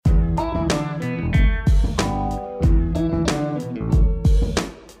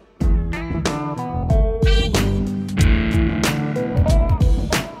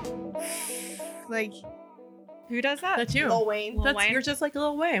Who does that? That's you. Lil Wayne. Lil Wayne? You're just like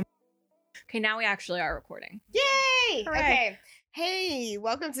Lil Wayne. Okay, now we actually are recording. Yay! Hooray. Okay. Hey,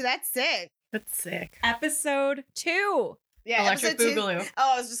 welcome to That's Sick. That's sick. Episode 2. Yeah, Electric episode 2. Boogaloo.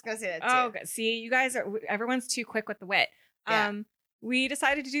 Oh, I was just gonna say that too. Oh, good. See, you guys are, everyone's too quick with the wit. Yeah. We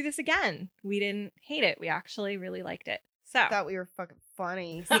decided to do this again. We didn't hate it. We actually really liked it. So, I thought we were fucking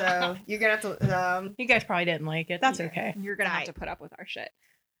funny, so you're gonna have to. You guys probably didn't like it. That's Yeah. okay. you're going to have Right. to put up with our shit.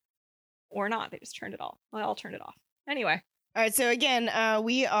 Or not. They just turned it all. Well, I'll turn it off. Anyway. All right, so again,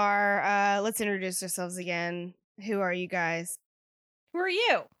 we are. Let's introduce ourselves again. Who are you guys? Who are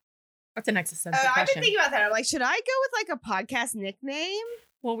you? That's an existential I've been question. thinking about that. I'm like, should I go with like a podcast nickname?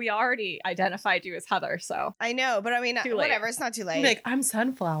 Well, we already identified you as Heather, so. I know, but I mean, Too late. whatever. It's not too late. Like, I'm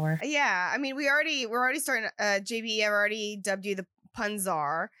Sunflower. Yeah, I mean, we're already starting. JB, I've already dubbed you the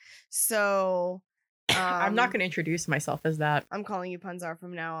Punzar, so I'm not going to introduce myself as that. I'm calling you Punzar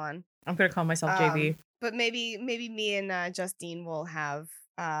from now on. I'm going to call myself JB. But maybe me and Justine will have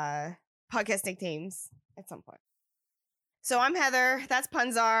podcast nicknames at some point. So I'm Heather. That's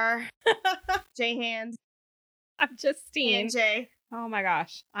Punzar. J Hand. I'm Justine. And J. Oh my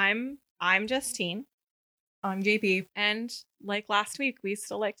gosh. I'm Justine. I'm JB. And like last week, we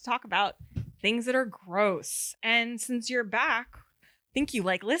still like to talk about things that are gross. And since you're back, I think you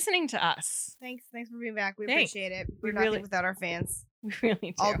like listening to us. Thanks for being back. We Thanks. appreciate it. We We're nothing really- without our fans. We really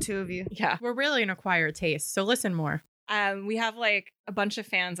do. All 2 of you. Yeah. We're really an acquired taste, so listen more. We have like a bunch of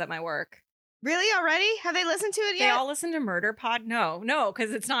fans at my work. Really already? Have they listened to it They yet? all listen to Murder Pod. No, because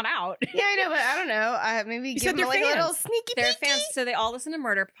it's not out. Yeah, I know, but I don't know. Maybe You give said them like they're a little fans. sneaky They're peeky. fans, so they all listen to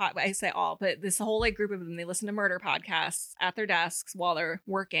Murder Pod. I say all, but this whole like group of them, they listen to Murder podcasts at their desks while they're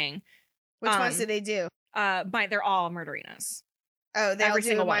working. Which ones um, do they do? They're all murderinas. Oh, they all every do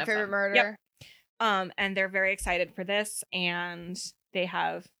single one My of Favorite them. Murder. Yep. And they're very excited for this, and they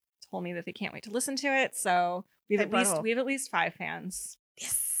have told me that they can't wait to listen to it. So we have Hey, butthole. at least 5 fans.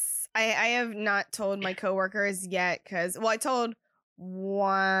 Yes. I have not told my coworkers yet because, well, I told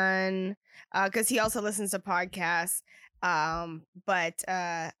one because he also listens to podcasts. But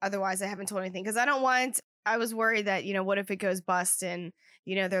otherwise, I haven't told anything because I was worried that, what if it goes bust and,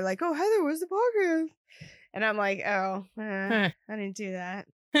 they're like, oh, Heather, where's the podcast? And I'm like, oh, I didn't do that.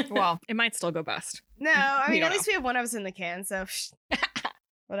 Well, it might still go bust. No, I We mean, don't at least we have one of us in the can, so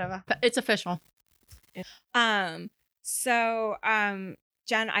whatever. It's official.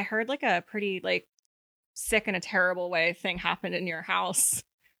 Jen, I heard like a pretty like sick in a terrible way thing happened in your house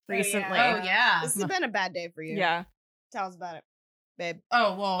Oh, yeah. recently. Oh, yeah. This has been a bad day for you. Yeah. Tell us about it, babe.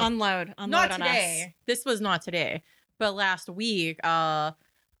 Oh, well. Unload not on today. us. This was not today. But last week, I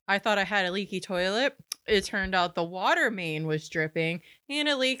thought I had a leaky toilet. It turned out the water main was dripping and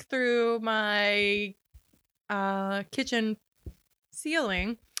it leaked through my kitchen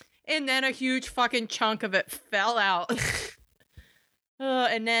ceiling. And then a huge fucking chunk of it fell out.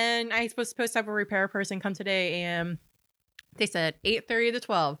 And then I was supposed to have a repair person come today, and they said 8:30 to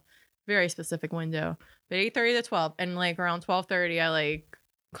 12. Very specific window. But 8:30 to 12. And like around 12:30, I like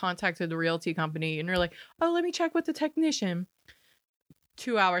contacted the realty company and they're like, oh, let me check with the technician.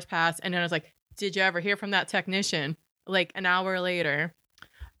 2 hours passed, and then I was like, did you ever hear from that technician? Like an hour later.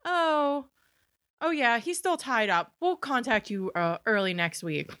 Oh yeah, he's still tied up. We'll contact you early next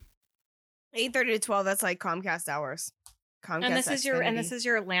week. 8:30 to 12. That's like Comcast hours. Comcast And this is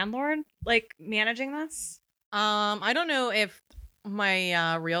your landlord like managing this? I don't know if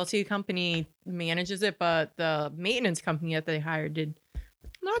my realty company manages it, but the maintenance company that they hired did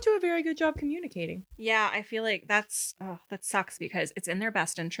not do a very good job communicating. Yeah, I feel like that sucks because it's in their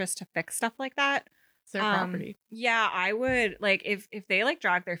best interest to fix stuff like that. It's their property. Yeah, I would like if they like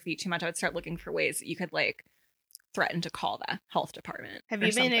drag their feet too much, I would start looking for ways that you could like threaten to call the health department. Have or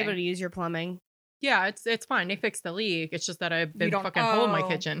you been something. able to use your plumbing? Yeah, it's fine. They fixed the leak. It's just that I've been don't- fucking holding my oh.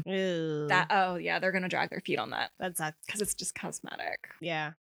 kitchen. Ew. Yeah, they're gonna drag their feet on that that sucks. because it's just cosmetic.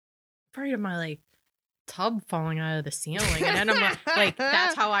 Yeah. Afraid of my like tub falling out of the ceiling, and then I'm like,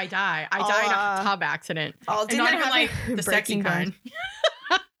 that's how I die. I died in a tub accident. Oh, And not even like the sexy kind.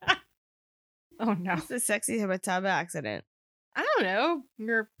 Oh no. What's the sexy thing about a tub accident? I don't know.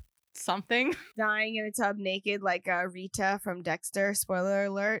 You're something. Dying in a tub naked like Rita from Dexter. Spoiler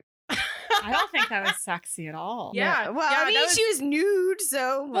alert. I don't think that was sexy at all. Yeah. Well, yeah, I mean, that was- she was nude,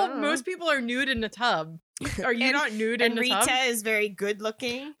 so. Well, most people are nude in the tub. Are you And- not nude in And the Rita tub? is very good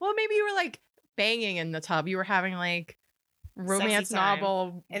looking. Well, maybe you were like banging in the tub. You were having like romance Sexy time.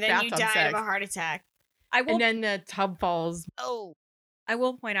 novel And then you bathtub died sex. of a heart attack. I will And then the tub falls. Oh. I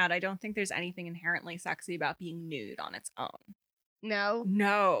will point out I don't think there's anything inherently sexy about being nude on its own. No.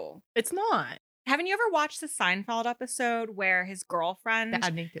 No. It's not. Haven't you ever watched the Seinfeld episode where his girlfriend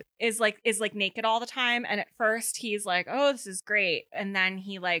Bad naked. is like naked all the time, and at first he's like, "Oh, this is great," and then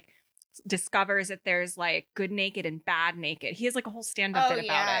he like discovers that there's like good naked and bad naked. He has like a whole stand-up bit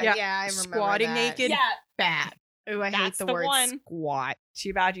about it. Yeah. Yeah, I remember Squatting that. naked. Yeah, Bad. Ooh, I hate That's the the word one. squat.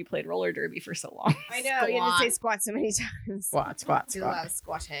 too bad you played roller derby for so long. I know, you had to say squat so many times. Squat. I love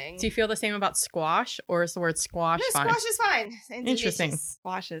squatting. Do you feel the same about squash, or is the word squash No, fine? squash is fine. And Interesting. delicious.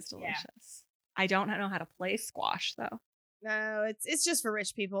 Squash is Yeah. delicious. I don't know how to play squash though. No, it's just for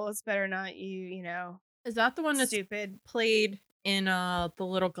rich people. It's better not you know, Is that the one that's stupid. played in the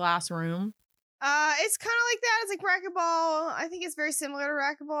little glass room? It's kind of like that. It's like racquetball. I think it's very similar to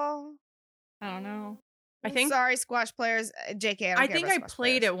racquetball. I don't know. I think Sorry, squash players. JK, I think I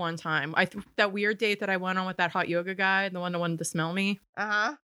played it one time. That weird date that I went on with that hot yoga guy, the one that wanted to smell me.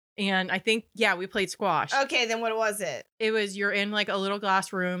 Uh And I think, yeah, we played squash. huh. Okay, then what was it? It was, you're in like a little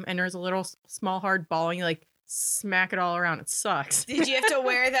glass room and there's a little small hard ball and you like smack it all around. It sucks. Did you have to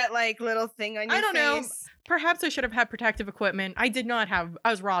wear that like little thing on your I don't know. face? Perhaps I should have had protective equipment. I did not have,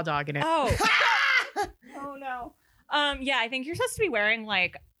 I was raw dogging it. Oh. Oh no. Yeah, I think you're supposed to be wearing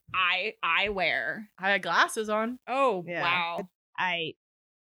like eyewear. I had glasses on. Oh Yeah. wow. I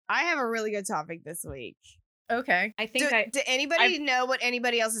have a really good topic this week. Okay. I think Do anybody know what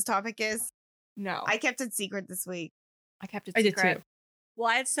anybody else's topic is? no. I kept it secret this week. I kept it I did secret. too. Well,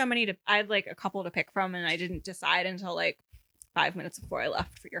 I had so many I had like a couple to pick from, and I didn't decide until like 5 minutes before I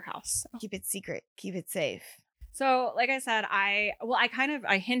left for your house. Keep it secret. Keep it safe. So, like I said, I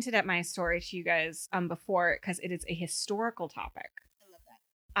hinted at my story to you guys before because it is a historical topic. I love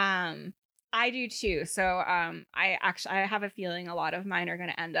that. I do too. So, I have a feeling a lot of mine are going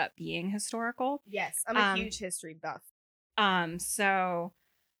to end up being historical. Yes, I'm a huge history buff. So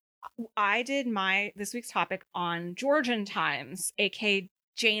I did this week's topic on Georgian times, aka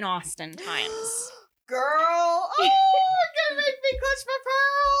Jane Austen times. Girl, oh, you're gonna make me clutch my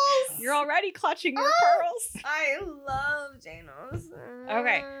pearls. You're already clutching your Oh. pearls. I love Jane Austen.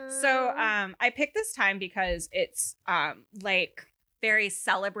 Okay. So I picked this time because it's like very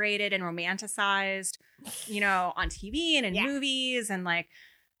celebrated and romanticized, you know, on TV and in Yeah. movies, and like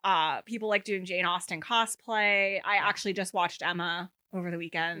people like doing Jane Austen cosplay. I actually just watched Emma over the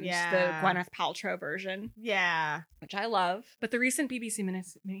weekend, Yeah. the Gwyneth Paltrow version, Yeah. which I love. But the recent BBC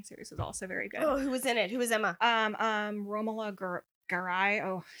miniseries was also very good. Oh, who was in it? Who was Emma? Romola Garai.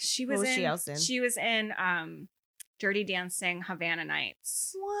 Oh, she was What was in. she else in? She was in Dirty Dancing, Havana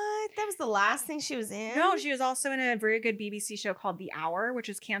Nights. What? That was the last thing she was in? No, she was also in a very good BBC show called The Hour, which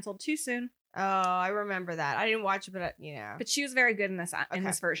was canceled too soon. Oh, I remember that. I didn't watch it, but you know, But she was very good in this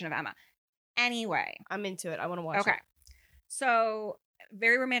Okay. version of Emma. Anyway, I'm into it. I want to watch okay. it. So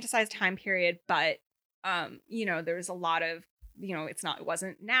very romanticized time period, but you know, there's a lot of, you know, it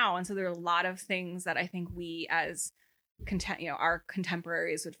wasn't now, and so there are a lot of things that I think we as our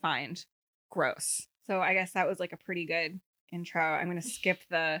contemporaries would find gross. So I guess that was like a pretty good intro. I'm gonna skip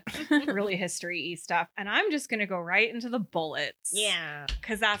the really history-y stuff, and I'm just gonna go right into the bullets. Yeah.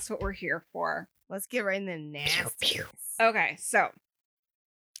 Because that's what we're here for. Let's get right in the nasty. Okay, so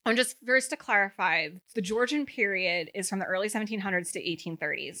I'm just first to clarify, the Georgian period is from the early 1700s to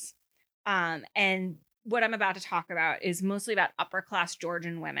 1830s. And what I'm about to talk about is mostly about upper class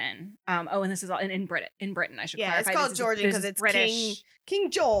Georgian women. And this is all in Britain. I should Yeah, clarify. it's called This is- Georgian this because is it's British.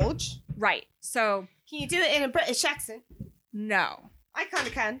 King George. Right. So Can you do it in a British accent? no, I kind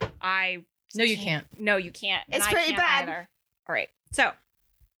of can. No, you can't. No, you can't. And It's I pretty can't bad. either. All right. So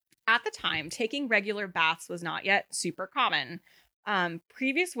at the time, taking regular baths was not yet super common.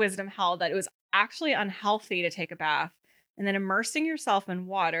 Previous wisdom held that it was actually unhealthy to take a bath, and then immersing yourself in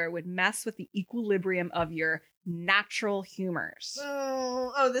water would mess with the equilibrium of your natural humors.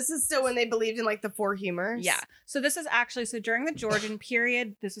 Oh, this is still when they believed in like the four humors. Yeah. So this is actually, so during the Georgian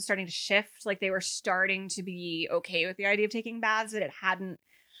period, this was starting to shift. Like they were starting to be okay with the idea of taking baths, but it hadn't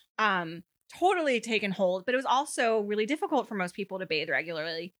totally taken hold. But it was also really difficult for most people to bathe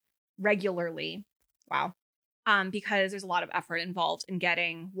regularly. Wow. Because there's a lot of effort involved in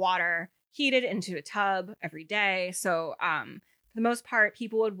getting water heated into a tub every day. So for the most part,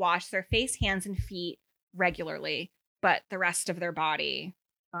 people would wash their face, hands, and feet regularly, but the rest of their body,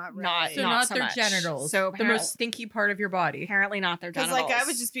 Not Not- really. So not not so their much. genitals. So the most stinky part of your body. apparently not their Because genitals. like I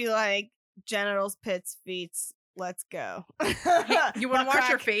would just be like genitals, pits, feet. Let's go. You want to Butt wash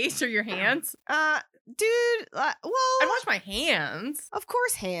your crack. face or your hands? Dude. Well, I'd wash my hands. of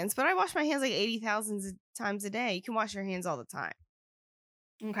course hands, but I wash my hands like 80,000 times a day. You can wash your hands all the time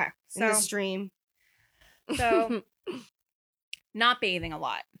Okay. in the So, stream. so not bathing a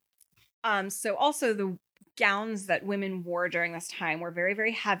lot. So also the gowns that women wore during this time were very,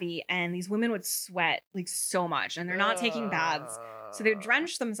 very heavy, and these women would sweat like so much, and they're not taking baths. So they would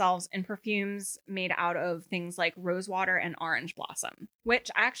drench themselves in perfumes made out of things like rose water and orange blossom, which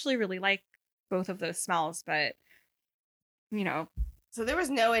I actually really like both of those smells, but you know, So there was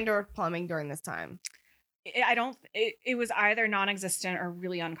no indoor plumbing during this time. it was either non-existent or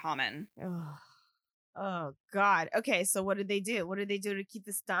really uncommon. Ugh. Oh God. Okay, so what did they do? What did they do to keep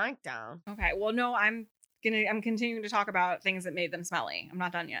the stank down? Okay, well, no, I'm continuing to talk about things that made them smelly. I'm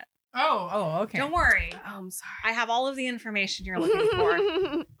not done yet. Oh, okay. Don't worry. Oh, I'm sorry. I have all of the information you're looking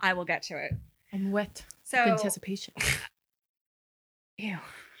for. I will get to it. I'm wet. So, with anticipation. ew.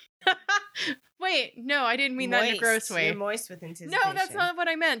 Wait, no, I didn't mean that in a gross way. You're moist with anticipation. No, that's not what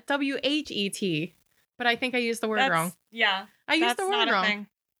I meant. WHET. But I think I used the word wrong. Yeah, I used that's the not word a wrong. thing.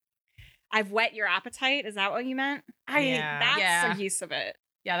 I've whet your appetite. Is that what you meant? Yeah. That's Yeah. a use of it.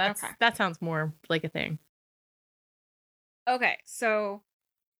 Yeah, Okay. that sounds more like a thing. Okay, so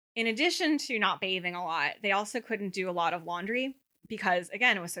in addition to not bathing a lot, they also couldn't do a lot of laundry because,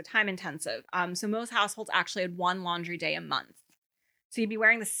 again, it was so time intensive. So most households actually had one laundry day a month. So you'd be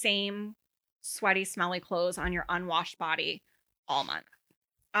wearing the same sweaty, smelly clothes on your unwashed body all month.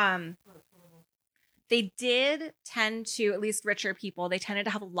 They did tend to, at least richer people, they tended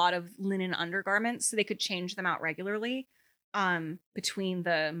to have a lot of linen undergarments so they could change them out regularly between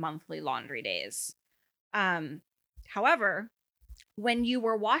the monthly laundry days. However, when you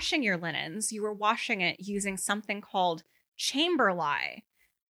were washing your linens, you were washing it using something called chamber lye.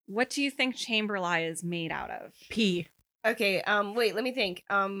 What do you think chamber lye is made out of? P. Okay, wait, let me think.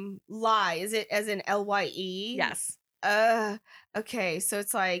 Lye, is it as in LYE? Yes. Okay, so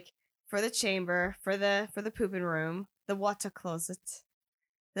it's like for the chamber, for the pooping room, the water closet,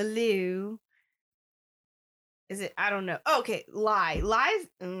 the loo. Is it? I don't know. Oh, okay, lye. Lie's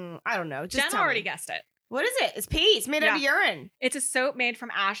I don't know. Just Jen tell already me. guessed it. What is it? It's pee. It's made out of urine. It's a soap made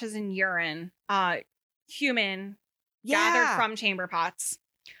from ashes and urine, human, gathered from chamber pots.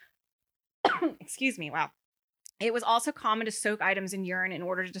 Excuse me. Wow. It was also common to soak items in urine in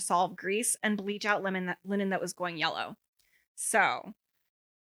order to dissolve grease and bleach out linen that was going yellow. So,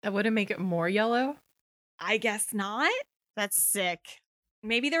 That wouldn't make it more yellow. I guess not. That's sick.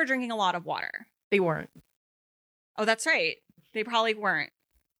 Maybe they were drinking a lot of water. They weren't. Oh, that's right. They probably weren't.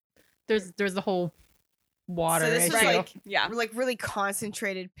 There's the whole water So this issue. was Right. like Yeah. like really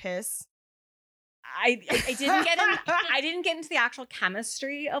concentrated piss. I didn't get in, I didn't get into the actual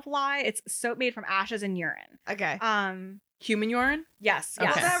chemistry of lye. It's soap made from ashes and urine. Okay. Human urine? Yes. Okay.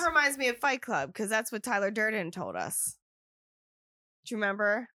 Yes. Well, that reminds me of Fight Club because that's what Tyler Durden told us. Do you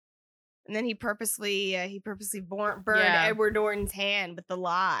remember? And then he purposely burned Yeah. Edward Norton's hand with the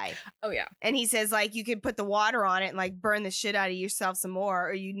lye. Oh yeah. And he says like you could put the water on it and like burn the shit out of yourself some more,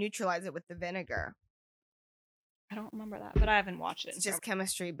 or you neutralize it with the vinegar. I don't remember that, but I haven't watched it. It's just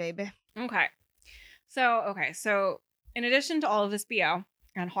chemistry, baby. Okay. So in addition to all of this BO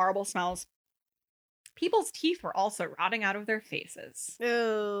and horrible smells, people's teeth were also rotting out of their faces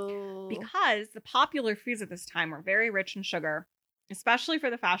Ooh. because the popular foods at this time were very rich in sugar, especially for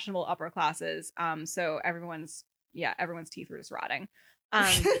the fashionable upper classes. So everyone's teeth were just rotting.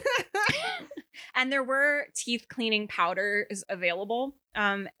 And there were teeth cleaning powders available.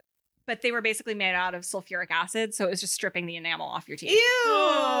 But they were basically made out of sulfuric acid, so it was just stripping the enamel off your teeth. Ew.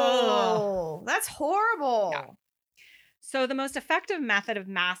 Ugh. That's horrible. Yeah. So the most effective method of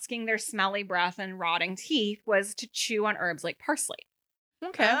masking their smelly breath and rotting teeth was to chew on herbs like parsley.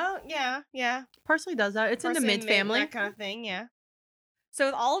 Okay. Oh, yeah. Parsley does that. It's in the Parsley, mint family. that kind of thing, yeah. So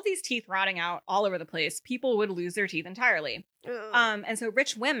with all of these teeth rotting out all over the place, people would lose their teeth entirely. And so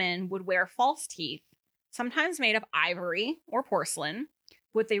rich women would wear false teeth, sometimes made of ivory or porcelain.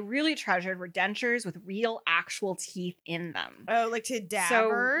 What they really treasured were dentures with real, actual teeth in them. Oh, like to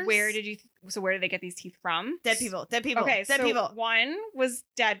dabbers? So where did they get these teeth from? Dead people. Okay, Dead so people. one was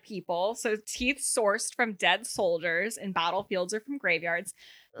dead people, so teeth sourced from dead soldiers in battlefields or from graveyards.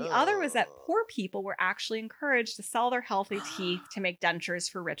 The other was that poor people were actually encouraged to sell their healthy teeth to make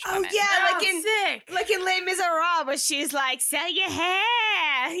dentures for rich Oh, women. yeah, sick. like in Les Miserables, she's like, sell your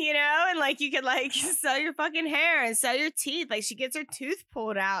hair, you know? And like you could like sell your fucking hair and sell your teeth. Like she gets her tooth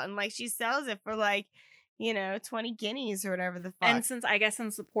pulled out and like she sells it for like, 20 guineas or whatever the fuck. And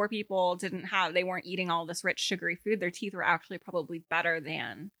since the poor people they weren't eating all this rich sugary food, their teeth were actually probably better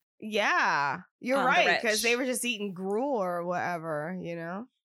than. Yeah, you're The right, rich. because they were just eating gruel or whatever,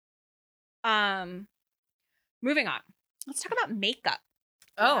 Moving on. Let's talk about makeup.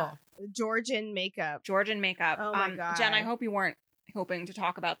 Oh. Georgian makeup. Georgian makeup. Oh my God. Jen, I hope you weren't hoping to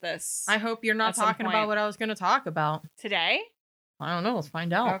talk about this I hope you're not At some talking point. about what I was going to talk about. today. I don't know. Let's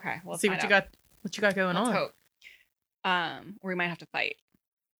find out. Okay, we'll See find what you out. got What you got going Let's on? hope. Or we might have to fight.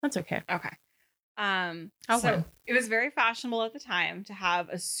 That's okay. Okay. I'll So win. it was very fashionable at the time to have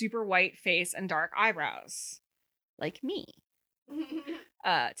a super white face and dark eyebrows, like me.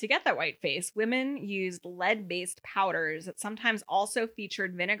 To get that white face, women used lead-based powders that sometimes also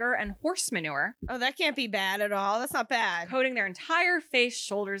featured vinegar and horse manure, Oh, that can't be bad at all. That's not bad. coating their entire face,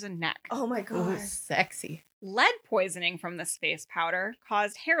 shoulders, and neck. Oh my Ooh, sexy. Lead poisoning from this face powder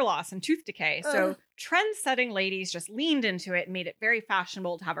caused hair loss and tooth decay, so Ugh. trend-setting ladies just leaned into it and made it very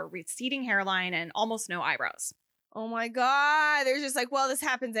fashionable to have a receding hairline and almost no eyebrows. Oh my god. They're just like, well, this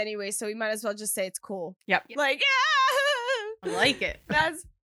happens anyway, so we might as well just say it's cool. Yep. Like, I like it. that's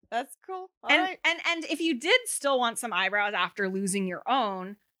cool. All And, right. and if you did still want some eyebrows after losing your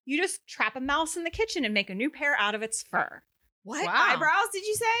own, you just trap a mouse in the kitchen and make a new pair out of its fur. What? Wow. Eyebrows, did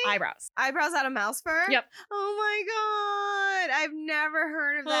you say? Eyebrows. Eyebrows out of mouse fur? Yep. Oh my god. I've never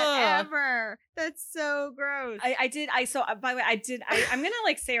heard of that Ugh. ever. That's so gross. By the way, I'm going to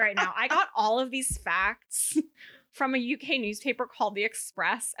like say right now, I got all of these facts from a UK newspaper called The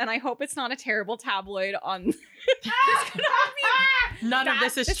Express, and I hope it's not a terrible tabloid on this could be None of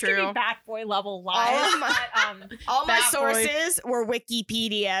this is Could true. be Bat Boy level lies. All of my- All my Bat boy. sources were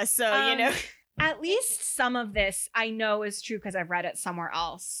Wikipedia, so you know. At least some of this I know is true because I've read it somewhere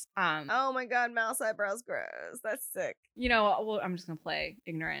else. Oh my god, mouse eyebrows gross. That's sick. You know, well, I'm just gonna play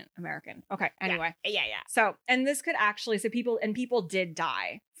ignorant American. Okay, anyway. Yeah. So, and this could actually, people did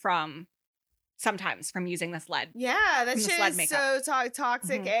die sometimes from using this lead. Yeah, that From the shit sled is makeup. so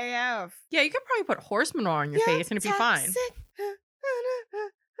toxic AF. Yeah, you could probably put horse manure on your face and it'd be fine. toxic.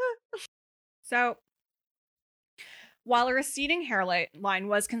 So, while a receding hairline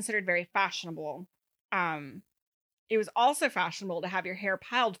was considered very fashionable, it was also fashionable to have your hair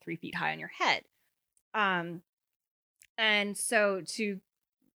piled 3 feet high on your head. And so to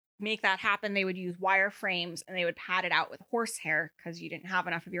make that happen, they would use wire frames and they would pad it out with horsehair because you didn't have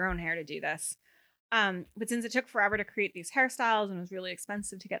enough of your own hair to do this. But since it took forever to create these hairstyles and was really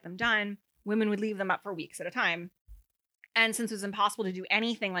expensive to get them done, women would leave them up for weeks at a time. And since it was impossible to do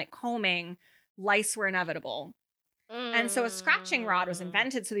anything like combing, lice were inevitable. And so a scratching rod was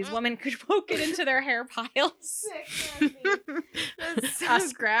invented so these women could poke it into their hair piles. I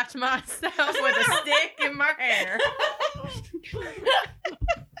scratch myself with a stick in my hair.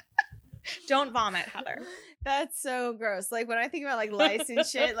 Don't vomit, Heather. That's so gross. Like when I think about like lice and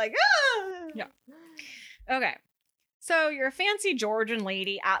shit, like ah! Yeah. Okay. So you're a fancy Georgian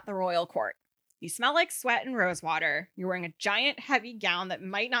lady at the royal court. You smell like sweat and rosewater. You're wearing a giant heavy gown that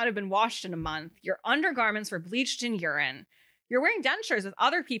might not have been washed in a month. Your undergarments were bleached in urine. You're wearing dentures with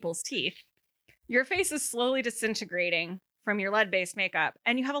other people's teeth. Your face is slowly disintegrating from your lead-based makeup,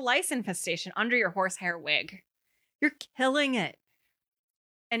 and you have a lice infestation under your horsehair wig. You're killing it.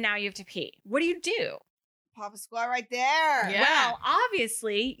 And now you have to pee. What do? Papa squat right there. Yeah. Well,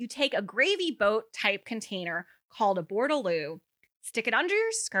 obviously, you take a gravy boat type container called a bordaloo, stick it under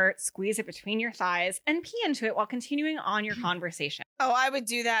your skirt, squeeze it between your thighs, and pee into it while continuing on your conversation. Oh, I would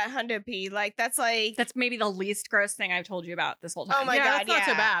do that 100p. Like that's like That's maybe the least gross thing I've told you about this whole time. oh my Yeah, god, that's not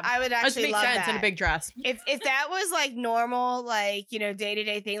so bad. I would That actually makes love sense that. in a big dress. If that was like normal, like you know,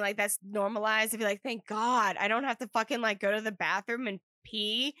 day-to-day thing, like that's normalized, I'd be like, thank God, I don't have to fucking like go to the bathroom and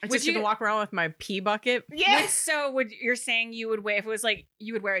pee. I Would just need to you- walk around with my pee bucket. Yes. So you're saying you would wear, if it was like,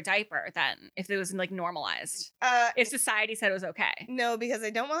 you would wear a diaper then, if it was like normalized, if society said it was okay. No, because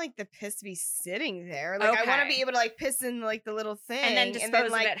I don't want like the piss to be sitting there. Like I want to Okay. be able to like piss in like the little thing And then dispose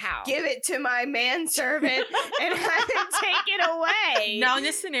like of it how? give it to my manservant and have him take it away. Now, in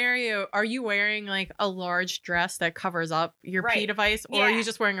this scenario, are you wearing like a large dress that covers up your pee Right. device, or are Yeah. you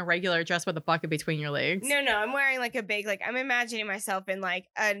just wearing a regular dress with a bucket between your legs? No, I'm wearing like a big like I'm imagining myself in like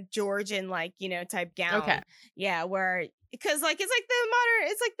a Georgian like you know type gown. Okay. Yeah, where because like it's like the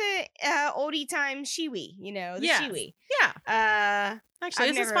modern, it's like the oldie time shiwi, you know, the Yes. shiwi. Yeah. Actually,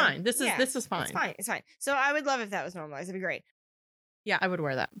 I've this is never- fine. This yeah, is fine. It's fine. It's fine. So I would love if that was normalized. It'd be great. Yeah, I would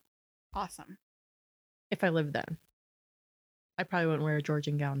wear that Awesome. if I lived then. I probably wouldn't wear a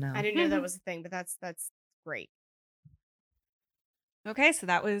Georgian gown now. I didn't know that was a thing, but that's great. Okay, so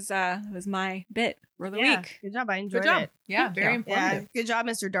that was my bit for the Yeah, week. good job. I enjoyed Good job. it. Yeah, Thank very you. Yeah, informative. good job,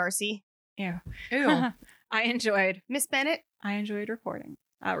 Mr. Darcy. Ew. Ew. I enjoyed Miss Bennett. reporting,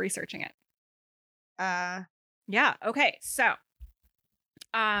 researching it. Uh, Yeah. Okay. So,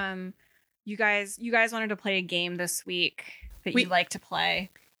 you guys wanted to play a game this week that We- you like to play.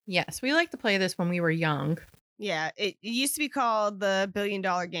 Yes, we like to play this when we were young. yeah, it used to be called the $1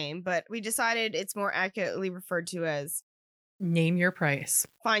 billion game, but we decided it's more accurately referred to as Name your price.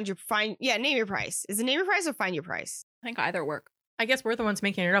 name your price. Is it name your price or find your price? I think either work. I guess we're the ones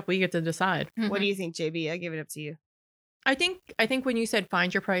making it up. We get to decide. What do you think, JB? I'll give it up to you. I think when you said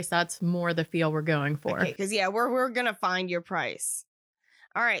find your price, that's more the feel we're going for. Okay, because we're gonna find your price.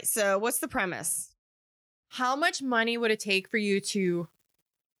 All right. So what's the premise? How much money would it take for you to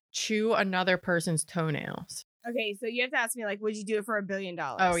chew another person's toenails? Okay, so you have to ask me, like, would you do it for $1 billion?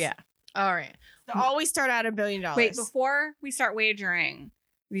 Oh yeah. All right. So always start out $1 billion. Wait, before we start wagering,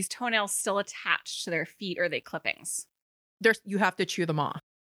 are these toenails still attached to their feet or are they clippings? You have to chew them off.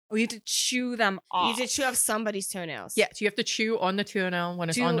 Oh, you have to chew them off. You have to chew off somebody's toenails. Yes, you have to chew on the toenail when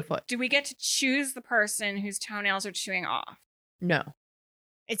it's on the foot. Do we get to choose the person whose toenails are chewing off? No.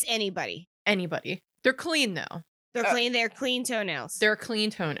 It's anybody. Anybody. They're clean though. They're clean. They're clean toenails. They're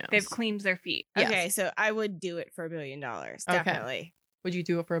clean toenails. They've cleaned their feet. Yes. Okay, so I would do it for $1 billion. Definitely. Would you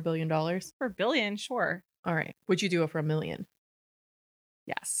do it for $1 billion? For $1 billion, sure. All right. Would you do it for $1 million?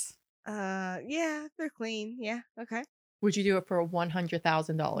 Yes. Yeah, they're clean. Yeah. Okay. Would you do it for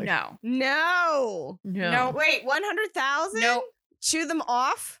 $100,000? No. No. No. Wait, 100,000? No. Chew them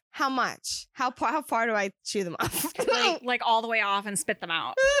off? How much? How far do I chew them off? like all the way off and spit them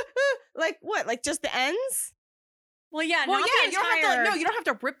out. Like what? Like just the ends? Well, yeah. Well, not yeah, the you don't have entire- to. No, you don't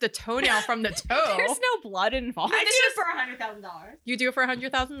have to rip the toenail from the toe. There's no blood involved. I do it for $100,000. You do it for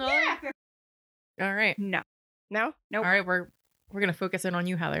 $100,000? Yeah. All right. No. No? Nope. All right. We're gonna focus in on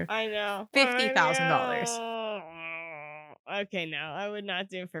you, Heather. I know. $50,000. Okay, no, I would not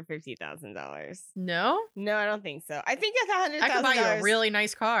do it for $50,000. No, No, I don't think so. I think $100,000. I could buy you a really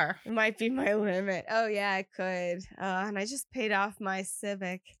nice car. might be my limit. Oh yeah, I could. And I just paid off my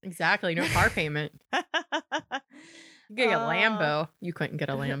Civic. Exactly. No car payment. You could get a Lambo. You couldn't get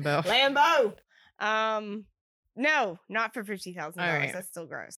a Lambo. Lambo. No, not for $50,000. All right. That's still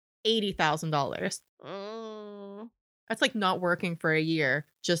gross. $80,000. That's like not working for a year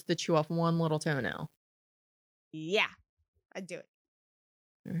just to chew off one little toenail. Yeah, I'd do it.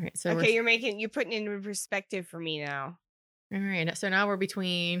 All right. So Okay, you're putting it in perspective for me now. all right. So now we're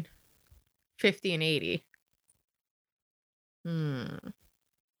between 50 and 80.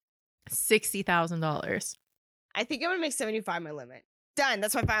 $60,000. I think I'm gonna make 75 my limit. Done.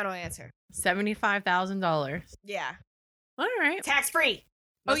 That's my final answer. $75,000. Yeah, All right. tax free.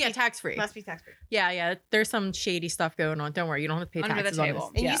 Oh yeah, tax free. Must be tax free. Yeah. There's some shady stuff going on. Don't worry, you don't have to pay Under the taxes on table. this.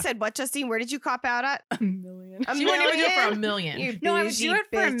 And Yeah. you said what, Justine? Where did you cop out at? $1 million. A She wouldn't even do it for $1 million? million. You No, I would bougie do it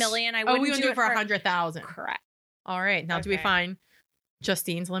for $1 bitch. million. I Oh, wouldn't we would do it for 100,000. Correct. All right. Now, do we Okay. find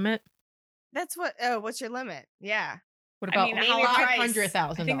Justine's limit? That's what. Oh, what's your limit? Yeah. What I about mean, how long-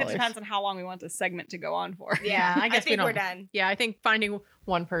 $500,000? I think that depends on how long we want this segment to go on for. Yeah. I guess we think we're don't- done. Yeah, I think finding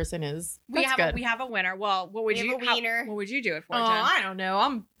one person is that's good. We have a winner. Well, what would We you have a wiener. what would you do it for, Oh, Jen? I don't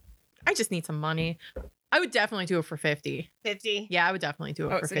know. I just need some money. I would definitely do it for 50. 50. Yeah, I would definitely do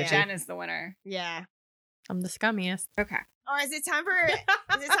it Oh, for so 50. Jen is the winner. Yeah. I'm the scummiest. Okay. All right. Is it time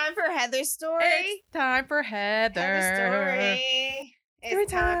for Heather's story? It's time for Heather. Heather's story. Story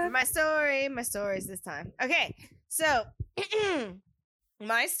It's time for time. my story. My story is this time. Okay. So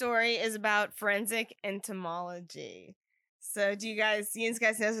my story is about forensic entomology. So do you guys know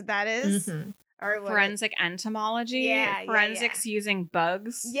what that is? Mhm. Or what? Forensic entomology. Yeah. Forensics using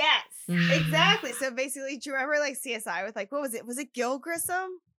bugs. Yes. Mhm. Exactly. So basically, do you remember like CSI with like what was it? Was it Gil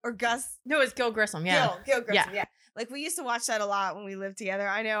Grissom or Gus? No, it's Gil Grissom. Yeah. Gil Grissom. Yeah. Like we used to watch that a lot when we lived together.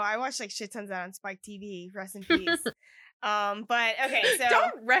 I know. I watched like shit tons of that on Spike TV. Rest in peace. But okay, so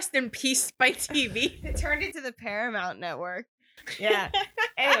Don't rest in peace, Spike TV. it turned into the Paramount Network. Yeah.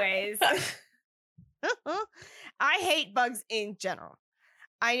 Anyways, I hate bugs in general.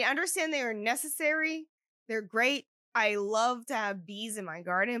 I understand they are necessary. They're great. I love to have bees in my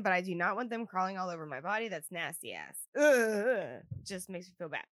garden, but I do not want them crawling all over my body. That's nasty ass. Ugh, just makes me feel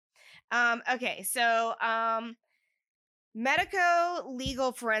bad. Okay, so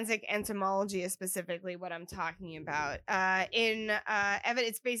medico-legal forensic entomology is specifically what I'm talking about.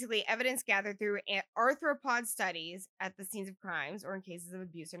 It's basically evidence gathered through arthropod studies at the scenes of crimes or in cases of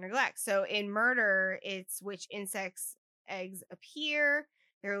abuse or neglect. So in murder, it's which insects' eggs appear,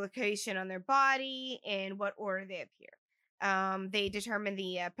 their location on their body, and what order they appear. They determine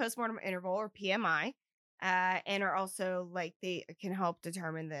the postmortem interval or PMI, and are also like they can help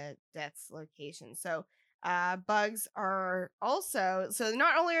determine the death's location. So bugs are also, so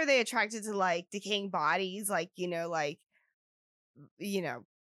not only are they attracted to like decaying bodies, like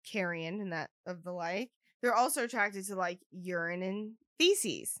carrion and that of the like, they're also attracted to like urine and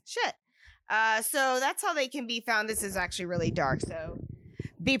feces. Shit. So that's how they can be found. This is actually really dark, so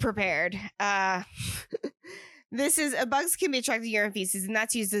be prepared. Bugs can be attracted to urine and feces, and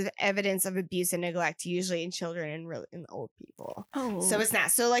that's used as evidence of abuse and neglect, usually in children and in old people. people. Oh. So it's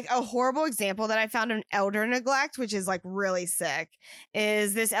not. So like a horrible example that I found in elder neglect, which is like really sick,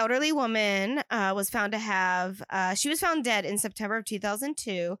 is this elderly woman was found to have, she was found dead in September of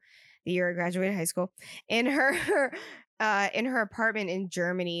 2002, the year I graduated high school, in her apartment in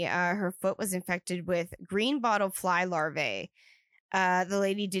Germany. Her foot was infected with green bottle fly larvae. The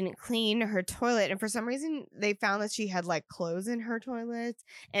lady didn't clean her toilet, and for some reason they found that she had like clothes in her toilet,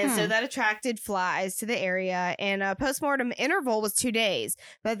 and so that attracted flies to the area. And a postmortem interval was 2 days,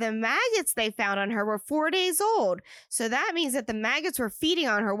 but the maggots they found on her were 4 days old. So that means that the maggots were feeding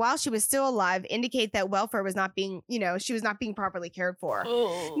on her while she was still alive, indicate that welfare was not being, she was not being properly cared for.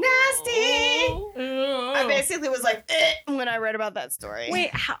 Nasty. I basically was like when I read about that story.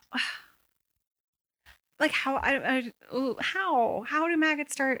 Wait, how? Like how do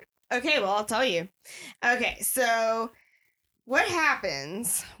maggots start? Okay, well, I'll tell you. Okay, so what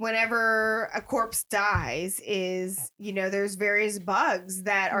happens whenever a corpse dies is, there's various bugs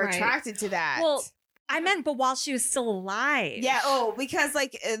that are Right. attracted to that. Well, I meant, but while she was still alive. Yeah. Oh, because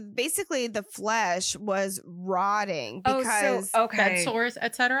basically the flesh was rotting Oh, because so okay. Bed sores,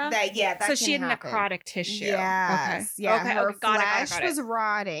 etc. that So she can had happen. necrotic tissue. Yes. Okay. Yeah. Okay. Her Okay. Got flesh it. was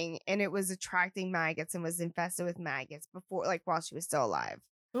rotting and it was attracting maggots and was infested with maggots while she was still alive.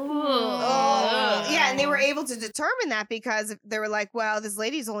 Oh, yeah, and they were able to determine that because they were like, well, this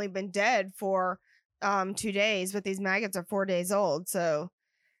lady's only been dead for 2 days, but these maggots are 4 days old, so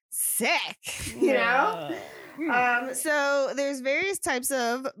sick, so there's various types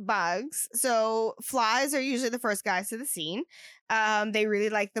of bugs. So flies are usually the first guys to the scene. They really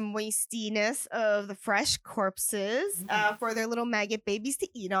like the moistiness of the fresh corpses for their little maggot babies to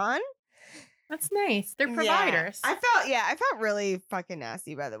eat on. That's nice. They're Yeah. providers. I felt really fucking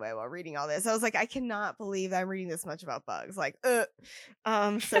nasty, by the way, while reading all this. I was like, I cannot believe I'm reading this much about bugs. Like, so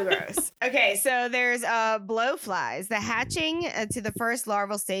gross. Okay, so there's blowflies. The hatching to the first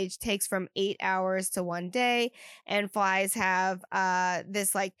larval stage takes from 8 hours to 1 day, and flies have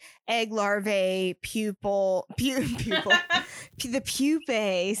this like egg larvae pupil, the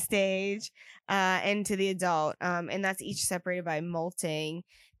pupae stage into the adult, and that's each separated by molting.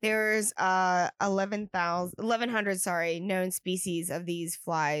 There's 1,100 known species of these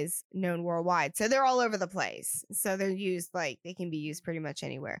flies known worldwide. So they're all over the place. So they're used they can be used pretty much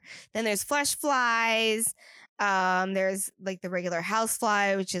anywhere. Then there's flesh flies. There's like the regular house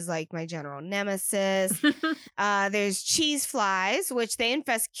fly, which is like my general nemesis. There's cheese flies, which they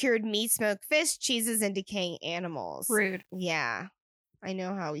infest cured meat, smoked fish, cheeses, and decaying animals. Rude. Yeah. I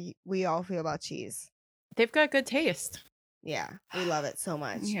know how we all feel about cheese. They've got good taste. Yeah, we love it so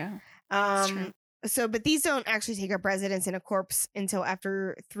much. Yeah. But these don't actually take up residence in a corpse until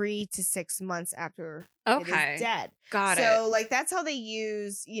after 3 to 6 months after it is dead. Got it. So that's how they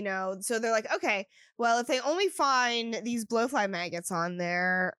use, so they're like, okay, well, if they only find these blowfly maggots on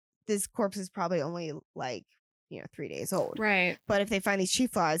there, this corpse is probably only 3 days old. Right. But if they find these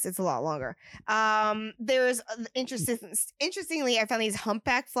chief flies, it's a lot longer. There's interestingly, I found these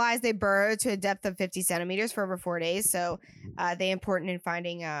humpback flies. They burrow to a depth of 50 centimeters for over 4 days. So they important in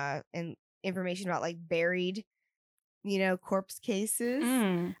finding information about buried, corpse cases.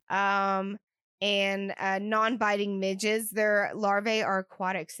 And non-biting midges. Their larvae are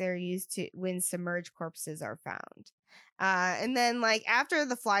aquatics. They're used to when submerged corpses are found. And then after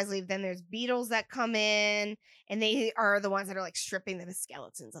the flies leave, then there's beetles that come in, and they are the ones that are stripping the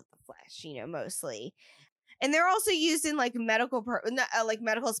skeletons of the flesh, mostly. And they're also used in medical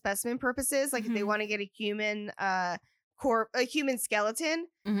medical specimen purposes. If they want to get a human human skeleton,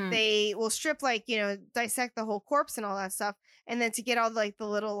 they will strip dissect the whole corpse and all that stuff, and then to get all the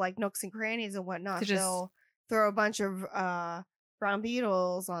little nooks and crannies and whatnot, they'll throw a bunch of brown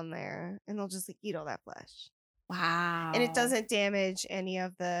beetles on there, and they'll just eat all that flesh. Wow. And it doesn't damage any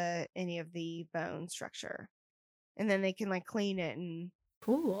of the bone structure. And then they can clean it and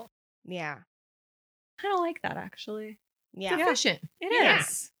Cool. yeah. I don't like that actually. Yeah. Efficient. It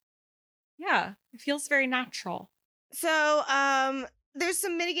is. Yeah. It feels very natural. So there's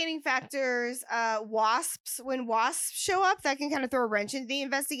some mitigating factors. Wasps, when wasps show up, that can kind of throw a wrench into the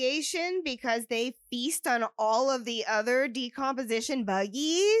investigation because they feast on all of the other decomposition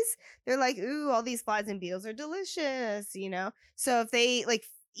buggies. They're like, ooh, all these flies and beetles are delicious, So if they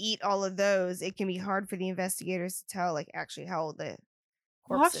eat all of those, it can be hard for the investigators to tell actually how old the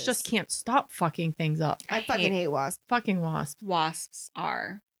corpse Wasps is. just can't stop fucking things up. I fucking hate wasps. Fucking wasps. Wasps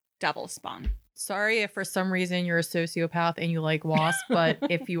are devil spawn. Sorry if for some reason you're a sociopath and you like wasps, but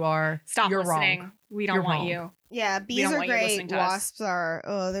if you are, Stop you're listening. wrong. We don't You're want wrong. you. Yeah, bees don't are want you great. listening to us. Wasps are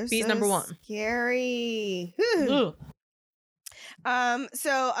they're Bees so number one. scary. Ugh.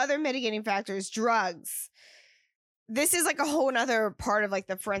 So other mitigating factors, drugs. this is like a whole nother part of like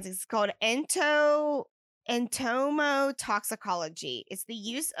the forensics. It's called entomotoxicology. It's the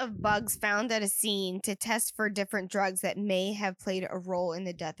use of bugs found at a scene to test for different drugs that may have played a role in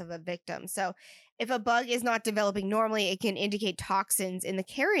the death of a victim. So if a bug is not developing normally, it can indicate toxins in the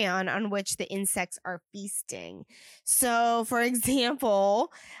carrion on which the insects are feasting. So, for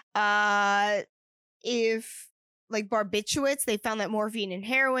example, if like barbiturates, they found that morphine and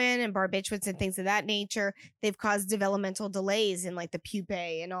heroin and barbiturates and things of that nature, they've caused developmental delays in like the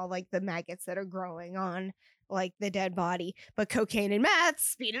pupae and all like the maggots that are growing on like the dead body. But cocaine and meth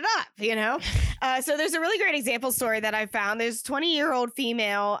speed it up, you know? So there's a really great example story that I found. There's a 20-year-old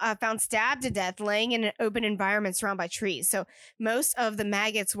female found stabbed to death laying in an open environment surrounded by trees. So most of the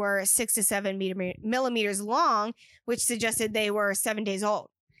maggots were 6 to 7 millimeters long, which suggested they were 7 days old.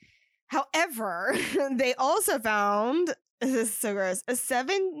 However, they also found, this is so gross, a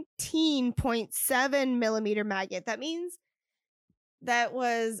 17.7 millimeter maggot. That means that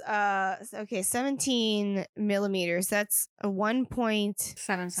was, 17 millimeters. That's a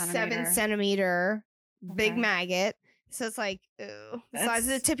 1.7 centimeter big maggot. So it's like, ooh, the size of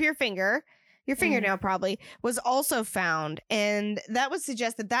the tip of your finger. Your fingernail probably was also found, and that would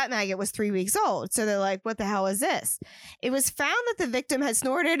suggest that that maggot was 3 weeks old. So they're like, what the hell is this? It was found that the victim had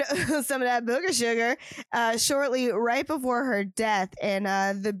snorted some of that booger sugar shortly right before her death, and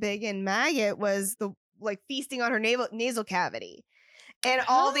the big maggot was feasting on her nasal cavity. And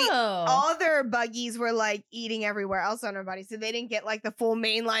all the other buggies were like eating everywhere else on her body, so they didn't get like the full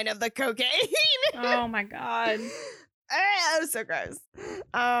main line of the cocaine. Oh my god, that was so gross.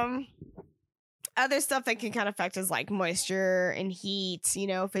 Other stuff that can kind of affect is like moisture and heat. You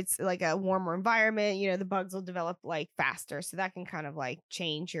know, if it's like a warmer environment, you know, the bugs will develop like faster. So that can kind of like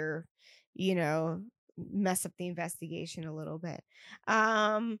change your, you know, mess up the investigation a little bit.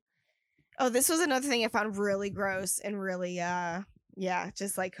 Oh, this was another thing I found really gross and really,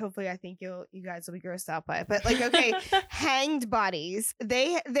 just like hopefully I think you guys will be grossed out by it. But like, okay, hanged bodies.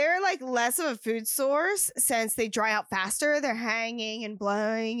 They're like less of a food source since they dry out faster. They're hanging and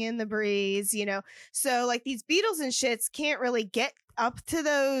blowing in the breeze, you know. So like these beetles and shits can't really get up to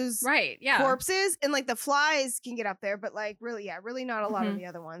those corpses, and like the flies can get up there, but like really not a lot of the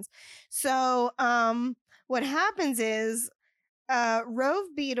other ones. So what happens is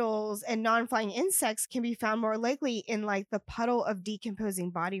rove beetles and non-flying insects can be found more likely in like the puddle of decomposing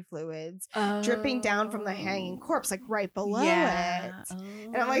body fluids dripping down from the hanging corpse, like right below it.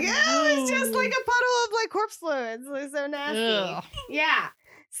 And I'm like, oh, it's just like a puddle of like corpse fluids. It's so nasty. Ugh. Yeah.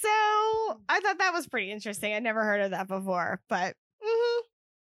 So I thought that was pretty interesting. I'd never heard of that before, but I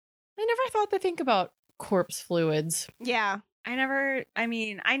never thought to think about corpse fluids. Yeah. I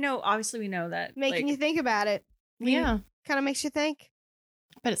know, obviously we know that. Making you think about it. Yeah. Kind of makes you think.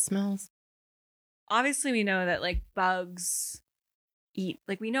 But it smells. Obviously, we know that like bugs eat.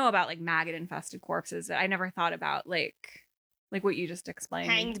 Like we know about like maggot infested corpses. I never thought about like what you just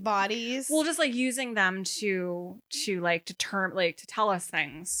explained. Hanged bodies. Well, just like using them to tell us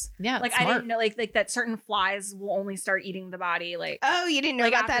things. Yeah, like smart. I didn't know like that certain flies will only start eating the body. Like oh, you didn't know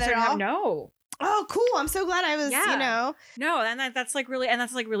about that at all? No. Oh, cool. I'm so glad I was, you know. No, and that's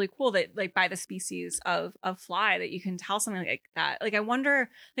really cool that like by the species of fly that you can tell something like that. Like I wonder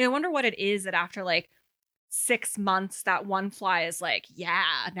what it is that after like 6 months that one fly is like,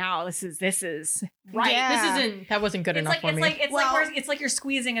 yeah, now this is right. Yeah. That wasn't good enough for me. It's like you're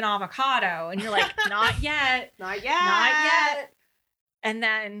squeezing an avocado and you're like, not yet. Not yet. And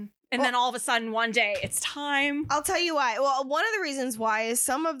then all of a sudden one day it's time. I'll tell you why. Well, one of the reasons why is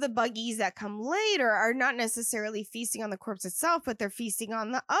some of the buggies that come later are not necessarily feasting on the corpse itself, but they're feasting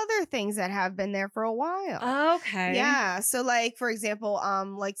on the other things that have been there for a while. Okay. Yeah. So like, for example,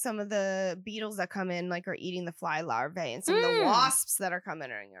 like some of the beetles that come in like are eating the fly larvae, and some of the wasps that are coming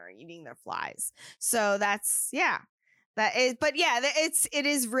in are eating their flies. So that's, yeah. It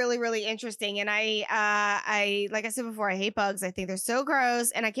is really, really interesting. And I like I said before, I hate bugs. I think they're so gross.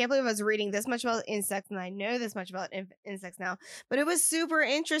 And I can't believe I was reading this much about insects and I know this much about insects now, but it was super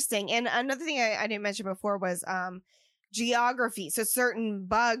interesting. And another thing I didn't mention before was, geography. So certain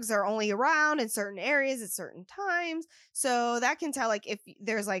bugs are only around in certain areas at certain times. So that can tell like if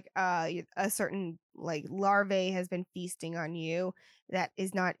there's like a certain like larvae has been feasting on you that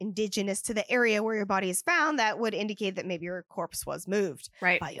is not indigenous to the area where your body is found, that would indicate that maybe your corpse was moved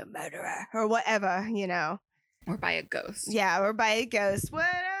by a murderer or whatever, you know. Or by a ghost. Yeah, or by a ghost,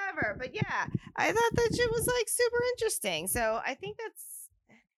 whatever. But yeah, I thought that shit was like super interesting. So I think that's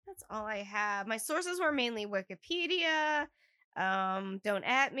all I have. My sources were mainly Wikipedia, Don't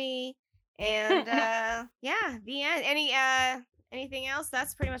At Me, and yeah, the end. Anything else?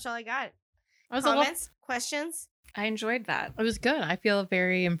 That's pretty much all I got. Comments? Questions? I enjoyed that. It was good. I feel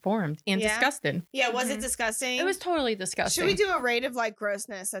very informed and Yeah? disgusted. Yeah, was Mhm. it disgusting? It was totally disgusting. Should we do a rate of like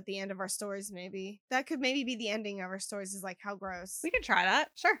grossness at the end of our stories? Maybe that could maybe be the ending of our stories. Is like how gross. We could try that.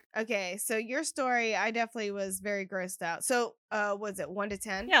 Sure. Okay, so your story, I definitely was very grossed out. So, was it 1 to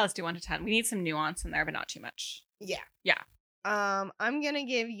 10? Yeah, let's do 1 to 10. We need some nuance in there, but not too much. Yeah. Yeah. I'm gonna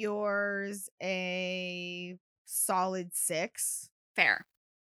give yours a solid 6. Fair.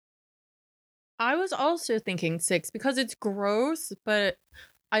 I was also thinking 6 because it's gross, but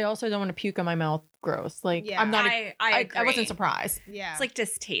I also don't want to puke in my mouth. Gross. Like Yeah. I'm not. I agree. I wasn't surprised. Yeah. It's like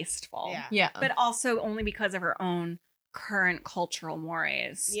distasteful. Yeah. Yeah. But also only because of her own current cultural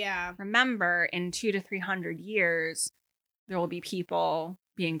mores. Yeah. Remember, in 200 to 300 years, there will be people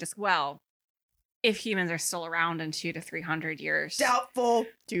being if humans are still around in 200 to 300 years, Doubtful.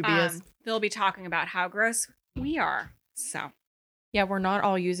 Dubious. they'll be talking about how gross we are. So Yeah, we're not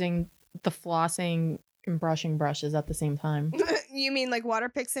all using the flossing and brushing brushes at the same time. You mean like water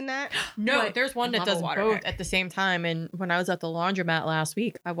picks in that? No, What? there's one I that love a does water both pick. at the same time. And when I was at the laundromat last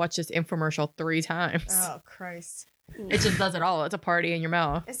week, I watched this infomercial 3 times. Oh Christ! It just does it all. It's a party in your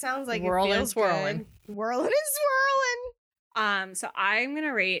mouth. It sounds like Whirling it and feels swirling. good. Whirling and swirling. so I'm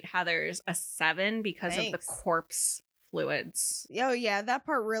gonna rate Heather's a 7 because of the Thanks. corpse fluids. Oh yeah, that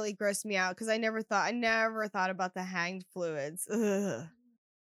part really grossed me out because I never thought about the hanged fluids. Ugh.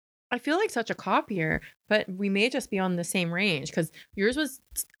 I feel like such a copier, but we may just be on the same range because yours was,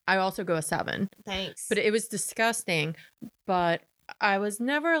 I also go a 7, Thanks. but it was disgusting. But I was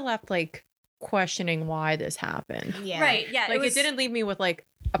never left like questioning why this happened. yeah. Right. Yeah. Like it didn't leave me with like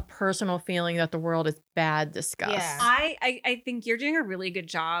a personal feeling that the world is bad disgust. Yeah. I think you're doing a really good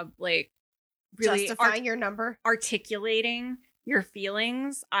job, like really Justifying your number. articulating your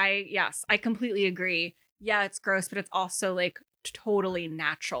feelings. I completely agree. Yeah, it's gross, but it's also like totally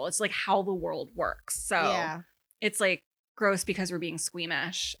natural. It's like how the world works. So Yeah. it's like gross because we're being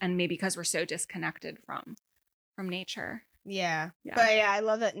squeamish and maybe because we're so disconnected from nature. Yeah. Yeah. But yeah, I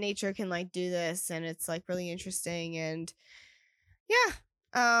love that nature can like do this and it's like really interesting and yeah.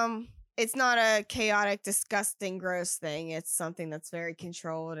 It's not a chaotic, disgusting, gross thing. It's something that's very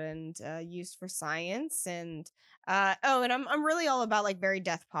controlled and used for science and and I'm really all about like very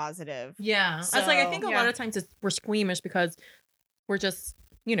death positive. Yeah. I was like, I think a So- lot Yeah. of times we're squeamish because we're just,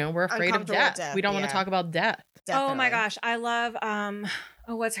 we're afraid of Uncomfortable with death. We don't want yeah. to talk about death. Oh my Definitely. gosh, I love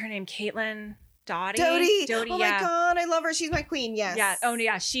what's her name? Caitlin Doughty. Dodie. Dodie, Oh yeah. my god, I love her. She's my queen. Yes. Yeah. Oh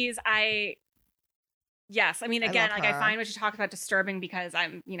yeah. Yes. I mean, I again, love like I her. find what she talks about disturbing because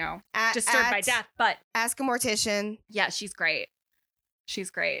I'm, At- disturbed by at death. But Ask a Mortician. yeah, she's great. She's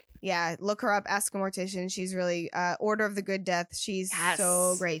great. Yeah, look her up. Ask a Mortician. She's really Order of the Good Death. She's so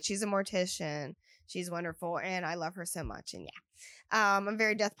Yes. great. She's a mortician. She's wonderful, and I love her so much. And I'm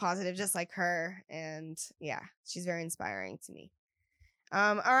very death positive, just like her. And yeah, she's very inspiring to me.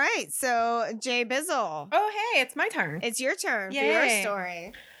 All right, so Jay Bizzle, Oh, hey, it's my turn. it's your turn for your Yay.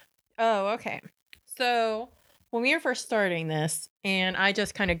 story. Oh, okay. So when we were first starting this, and I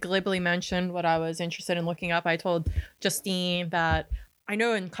just kind of glibly mentioned what I was interested in looking up, I told Justine that I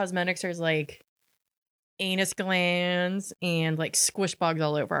know in cosmetics there's like anus glands and like squish bugs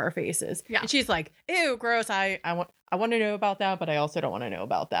all over our faces. Yeah. And she's like, ew, gross. I want to know about that, but I also don't want to know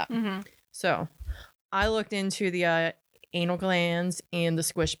about that. Mm-hmm. So I looked into the anal glands and the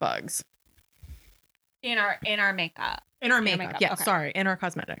squish bugs. In our makeup. In our makeup, makeup. Yeah, okay. sorry. In our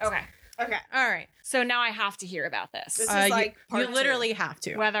cosmetics. Okay. Okay, All right. So now I have to hear about this, This is like you part two. literally have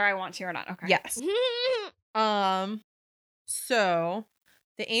to. whether I want to or not. Okay. Yes. So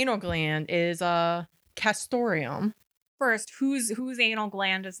the anal gland is castoreum. First, whose anal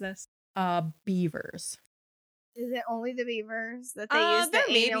gland is this? Beavers. Is it only the beavers that they use? There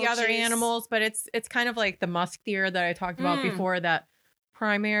the may anal be other juice? animals, but it's kind of like the musk deer that I talked about Mm. before. That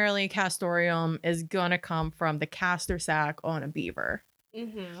primarily castoreum is gonna come from the castor sac on a beaver.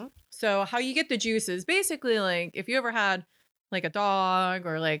 Mm-hmm. So how you get the juice is basically like if you ever had like a dog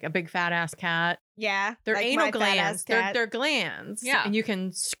or like a big fat ass cat, Yeah, they're like anal my fat-ass glands. cat. They're glands. Yeah. And you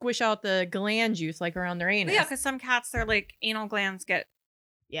can squish out the gland juice like around their anus. Yeah, because some cats, their like anal glands get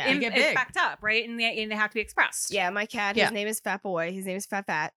yeah. get big. backed up, right? And they have to be expressed. Yeah, my cat, Yeah. his name is Fat Boy. His name is Fat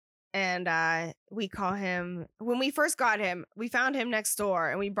Fat. And we call him, when we first got him, we found him next door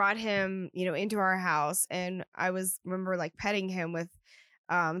and we brought him, into our house. And I remember like petting him with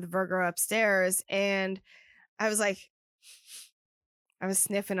the Virgo upstairs. And I was like, I was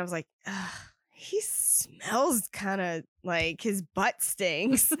sniffing. I was like, ugh, he's smells kind of like his butt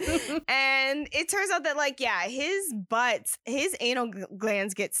stinks. And it turns out that, like, yeah, his anal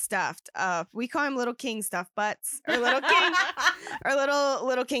glands get stuffed up. We call him Little King Stuff Butts, or Little King, or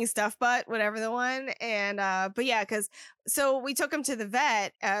Little King Stuff Butt, whatever the one. And but yeah, so we took him to the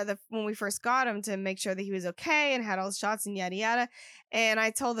vet when we first got him to make sure that he was okay and had all the shots and yada yada. And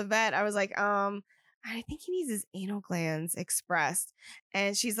I told the vet, I was like, I think he needs his anal glands expressed.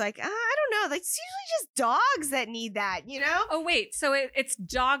 And she's like, I don't know. Like, it's usually just dogs that need that, you know? Oh, wait. So it's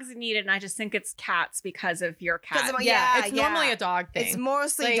dogs that need it, and I just think it's cats because of your cat. It's normally a dog thing. It's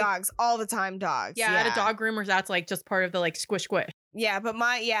mostly like, dogs, all the time dogs. Yeah, at a dog groomer's, that's like just part of the like squish squish. Yeah, but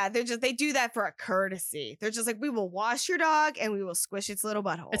they do that for a courtesy. They're just like, we will wash your dog and we will squish its little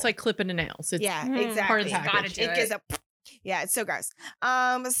butthole. It's like clipping the nails. It's exactly. part of the package. It gives a yeah, it's so gross.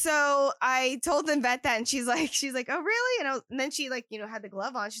 So I told the vet that, and she's like, oh really? And then she like, had the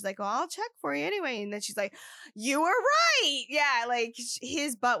glove on. She's like, well, I'll check for you anyway. And then she's like, you were right. Yeah, like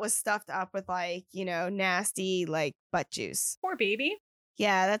his butt was stuffed up with like, nasty like butt juice. Poor baby.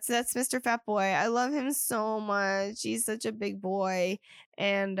 Yeah, that's Mr. Fat Boy. I love him so much. He's such a big boy.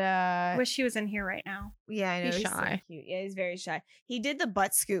 And I wish he was in here right now. Yeah, I know. He's shy. So cute. Yeah, he's very shy. He did the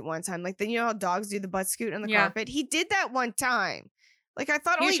butt scoot one time. Like, you know how dogs do the butt scoot on the carpet? He did that one time. Like, I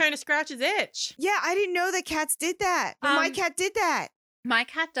thought he was trying to scratch his itch. Yeah, I didn't know that cats did that. But my cat did that. My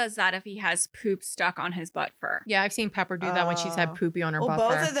cat does that if he has poop stuck on his butt fur. Yeah, I've seen Pepper do that when she's had poopy on her butt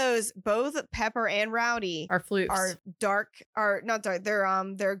both fur. of those, both Pepper and Rowdy are floofs. Are not dark.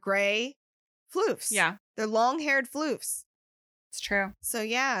 They're gray floofs. Yeah, they're long-haired floofs. It's true. So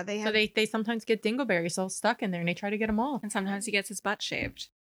yeah, they sometimes get dingleberries all stuck in there, and they try to get them all. And sometimes he gets his butt shaved.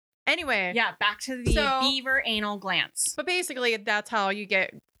 Anyway, yeah, back to the beaver anal glands. But basically, that's how you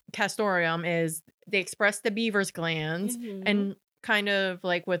get castoreum. Is they express the beaver's glands and. Kind of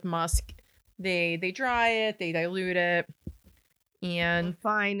like with musk, they dry it, they dilute it, and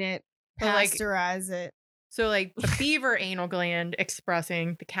refine it, pasteurize it. So like the beaver anal gland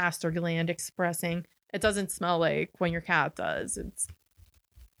expressing, the castor gland expressing, it doesn't smell like when your cat does. It's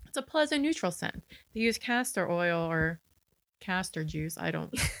a pleasant neutral scent. They use castor oil or castor juice. I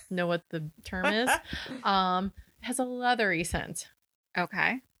don't know what the term is. It has a leathery scent.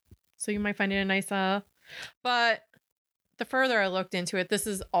 Okay. So you might find it a nice but the further I looked into it, this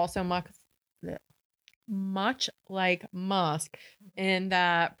is also much like musk in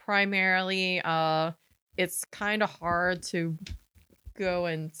that primarily it's kind of hard to go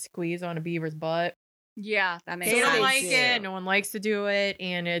and squeeze on a beaver's butt. Yeah, that makes sense. They don't like too. it. No one likes to do it.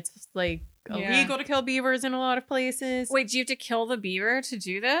 And it's like illegal to kill beavers in a lot of places. Wait, do you have to kill the beaver to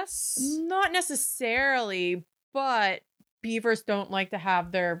do this? Not necessarily, but beavers don't like to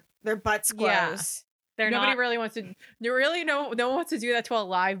have their butts close. Nobody really wants to. No one wants to do that to a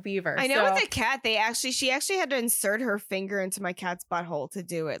live beaver. I know with the cat, she actually had to insert her finger into my cat's butthole to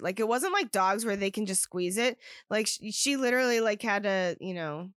do it. Like, it wasn't like dogs where they can just squeeze it. Like, she literally like had to,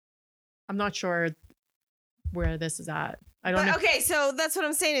 I'm not sure where this is at. I don't know. Okay, so that's what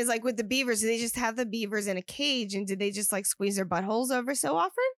I'm saying is like with the beavers, do they just have the beavers in a cage and did they just like squeeze their buttholes over so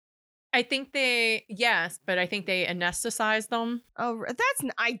often? I think yes, but I think they anesthetize them. Oh,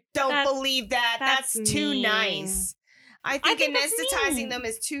 I don't believe that. That's too mean. Nice. I think anesthetizing them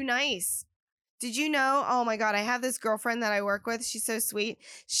is too nice. Did you know? Oh my God, I have this girlfriend that I work with. She's so sweet.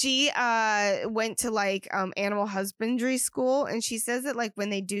 She went to like animal husbandry school, and she says that like when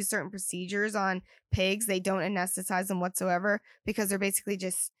they do certain procedures on pigs, they don't anesthetize them whatsoever because they're basically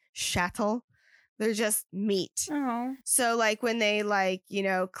just chattel. They're just meat. Oh. So like when they like,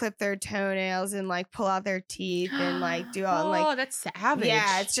 clip their toenails and like pull out their teeth and like do all like. Oh, that's savage.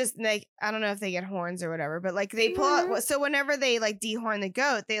 Yeah, it's just like, I don't know if they get horns or whatever, but like they pull out. So whenever they like dehorn the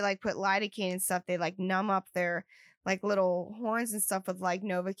goat, they like put lidocaine and stuff. They like numb up their like little horns and stuff with like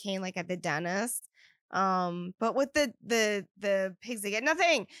Novocaine, like at the dentist. But with the pigs, they get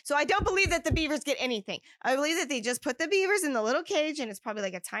nothing. So I don't believe that the beavers get anything. I believe that they just put the beavers in the little cage, and it's probably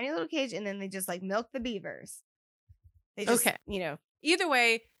like a tiny little cage, and then they just like milk the beavers. They just, Either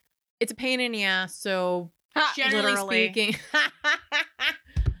way, it's a pain in the ass. So generally speaking,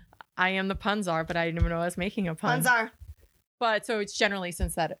 I am the pun czar, but I didn't even know I was making a pun. Pun czar. But so it's generally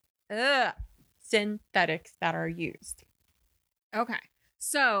synthetics that are used. Okay.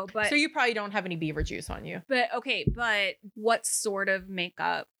 So you probably don't have any beaver juice on you. But what sort of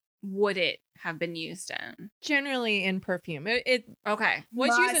makeup would it have been used in? Generally in perfume. It okay.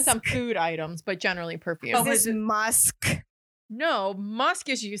 Was used in some food items, but generally perfume. Oh, is this musk? No, musk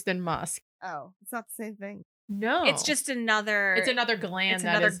is used in musk. Oh, it's not the same thing. No. It's just another. It's another gland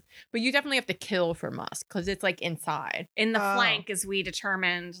but you definitely have to kill for musk because it's like inside. In the flank, as we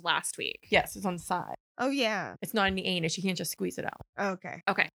determined last week. Yes, it's on the side. Oh yeah. It's not in the anus. You can't just squeeze it out.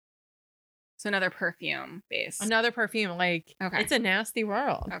 Okay. So another perfume base. Another perfume, like Okay. it's a nasty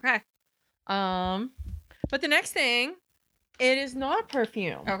world. Okay. But the next thing, it is not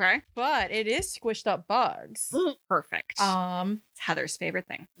perfume, Okay. but it is squished up bugs. Perfect. It's Heather's favorite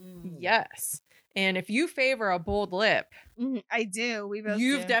thing. Yes. And if you favor a bold lip, I do. We both.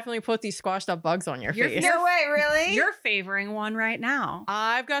 you've do. definitely put these squashed up bugs on your You're- face. No way, really? You're favoring one right now.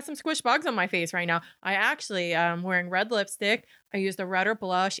 I've got some squished bugs on my face right now. I actually am wearing red lipstick. I used a redder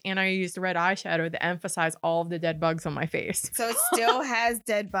blush and I used a red eyeshadow to emphasize all of the dead bugs on my face. So it still has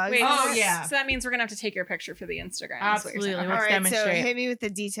dead bugs. Wait, in Oh, it? yeah. So that means we're gonna have to take your picture for the Instagram. is what you're saying. Absolutely. All Let's right. So demonstrate. hit me with the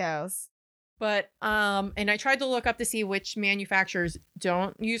details. But and I tried to look up to see which manufacturers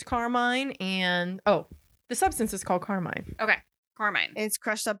don't use carmine, and the substance is called carmine. Okay. Carmine. It's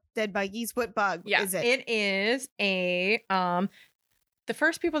crushed up dead buggies. What bug Yeah, is it? It is a the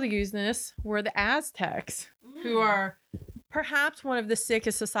first people to use this were the Aztecs, who are perhaps one of the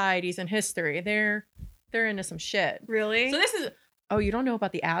sickest societies in history. They're into some shit. Really? So this is you don't know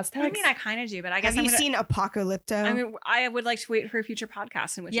about the Aztecs? I mean, I kind of do, but I guess Have I'm you gonna, seen Apocalypto? I mean, I would like to wait for a future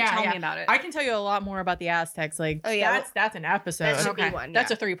podcast in which you Yeah, tell yeah. me about it. I can tell you a lot more about the Aztecs. Like, Oh, yeah. that's an episode. that should okay. be one. That's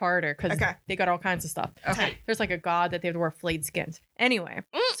yeah. a 3-parter because Okay. they got all kinds of stuff. Okay. There's like a god that they have to wear flayed skins. Anyway,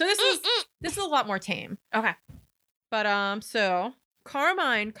 so this is a lot more tame. Okay. But so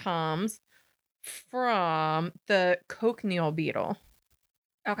carmine comes from the cochineal beetle,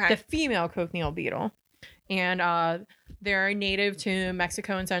 Okay. the female cochineal beetle, and they're native to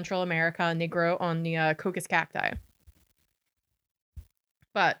Mexico and Central America, and they grow on the Cocos cacti.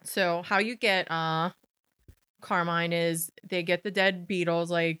 But so how you get carmine is they get the dead beetles,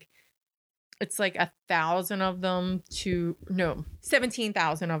 like it's like 1,000 of them to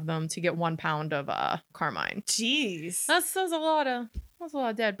 17,000 of them to get 1 pound of carmine. Jeez. That's a lot of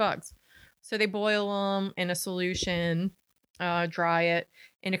dead bugs. So they boil them in a solution, dry it,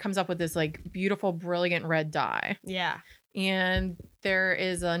 and it comes up with this like beautiful, brilliant red dye. Yeah. And there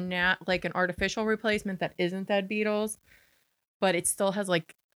is an artificial replacement that isn't dead beetles, but it still has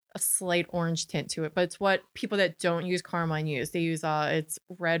like a slight orange tint to it. But it's what people that don't use carmine use. They use it's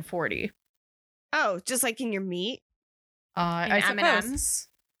red 40. Oh, just like in your meat. I In suppose. M&Ms?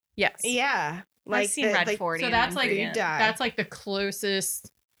 Yes. Yeah. I've seen red like- 40. So in that's an like ingredient. dye. that's like the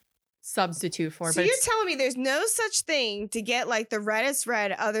closest substitute for it. So But you're it's telling me there's no such thing to get like the reddest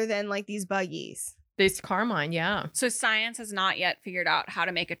red other than like these buggies? this carmine, yeah. So science has not yet figured out how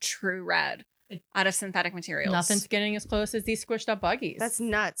to make a true red out of synthetic materials. Nothing's getting as close as these squished up buggies. That's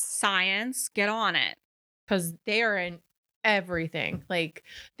nuts. Science, get on it. Because they are in everything. Like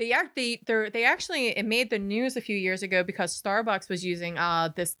they actually it made the news a few years ago because Starbucks was using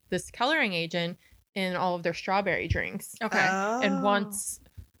this coloring agent in all of their strawberry drinks. Okay. And Oh. once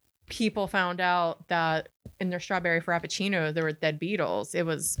people found out that in their strawberry frappuccino there were dead beetles, it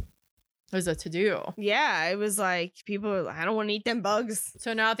was a to-do. Yeah, it was like people were like, I don't want to eat them bugs.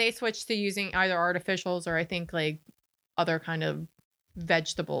 So now they switched to using either artificials or I think like other kind of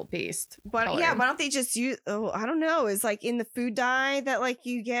vegetable based. But yeah, why don't they just use I don't know, it's like in the food dye that like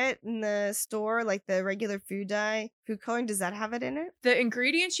you get in the store, like the regular food dye, food coloring, does that have it in it? The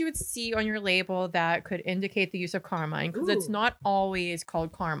ingredients you would see on your label that could indicate the use of carmine, because it's Ooh. not always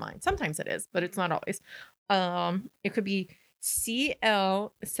called carmine. Sometimes it is, but it's not always. It could be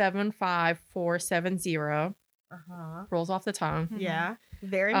CL75470. Uh-huh. Rolls off the tongue. Yeah.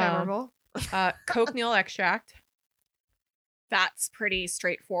 Very Um, memorable. Cochineal extract That's pretty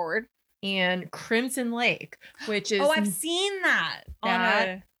straightforward. and Crimson Lake, which is Oh, I've seen that.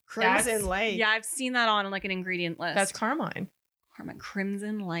 that- Crimson that's- Lake. Yeah, I've seen that on like an ingredient list. that's carmine. Carmine.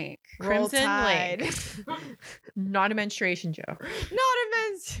 Crimson Lake. Roll Crimson Tide. Lake. Not a menstruation joke. Not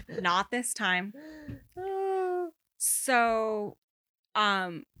immense. Not this time. So,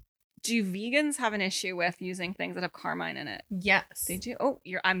 do vegans have an issue with using things that have carmine in it? Yes. They do. Oh,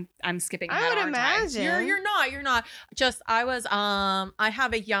 I'm skipping. I ahead, would aren't I? imagine. You're not. Just I was I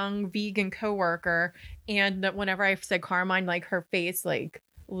have a young vegan coworker, and that whenever I said carmine, like her face like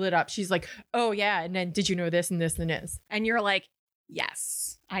lit up. She's like, "Oh yeah," and then did you know this and this and this? And you're like,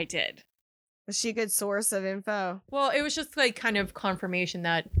 yes, I did. Was she a good source of info? Well, it was just like kind of confirmation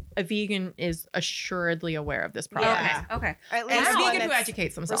that a vegan is assuredly aware of this problem. Yeah. Okay. At And least a one vegan who that's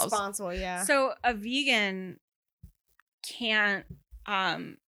educates themselves. responsible, yeah. So a vegan can't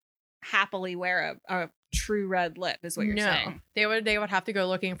happily wear a true red lip, is what you're saying. They would have to go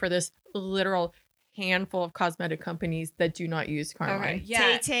looking for this literal handful of cosmetic companies that do not use carmine. Okay.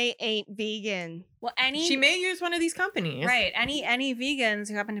 Yeah. Tay ain't vegan. Well, any She may use one of these companies. right. Any vegans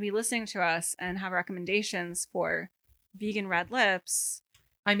who happen to be listening to us and have recommendations for vegan red lips,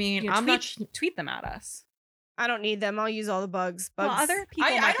 I mean, You know, I'm not. tweet them at us. I don't need them. I'll use all the bugs. Well, other people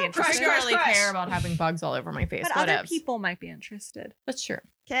I might be don't interested. particularly Crush. care about having bugs all over my face. But Whatever. other people might be interested. That's true.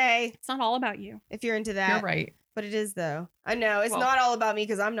 Okay, It's not all about you. if you're into that. You're right. But it is though. I know it's Well- not all about me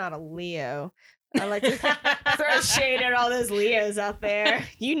because I'm not a Leo. I like to throw shade at all those Leos out there.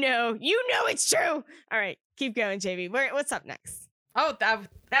 You know it's true. All right, keep going, JB. What's up next? Oh, that was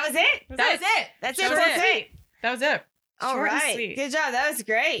it. was it. That's That it. was That's it. it. That was it. All Short and right. sweet. Good job. That was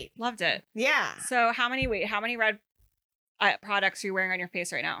great. Loved it. Yeah. So how many red products are you wearing on your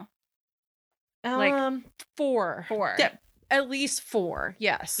face right now? Like, 4. 4. Yeah, at least 4.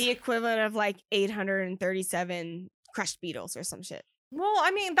 Yes. The equivalent of like 837 crushed beetles or some shit. Well,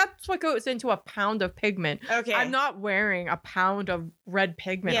 I mean, that's what goes into a pound of pigment. Okay. I'm not wearing a pound of red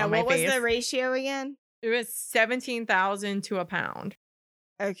pigment Yeah. on my What was face. the ratio again? It was 17,000 to a pound.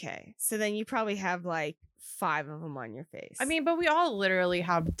 Okay. So then you probably have like 5 of them on your face. I mean, but we all literally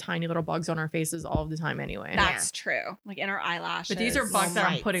have tiny little bugs on our faces all the time anyway. That's true. Like in our eyelashes. But these are bugs that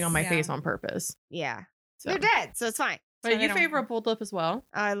I'm Mites. putting on my Yeah. face on purpose. yeah. So. They're dead, so it's fine. But they you don't- favor a bulled lip as well.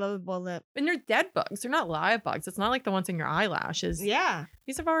 I love bull lip. And they're dead bugs. They're not live bugs. It's not like the ones in your eyelashes. Yeah.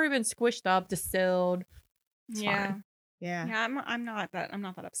 These have already been squished up, distilled. It's Yeah. fine. Yeah. Yeah, I'm not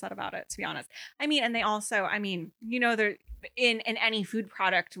that upset about it, to be honest. I mean, and they also, I mean, you know, they're in any food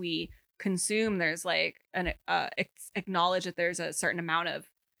product we consume, there's like an acknowledge that there's a certain amount of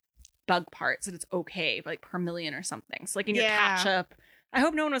bug parts that it's okay, like per million or something. So like in your Yeah. ketchup, I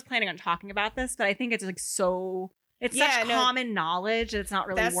hope no one was planning on talking about this, but I think it's like so it's Yeah, such no, common knowledge that it's not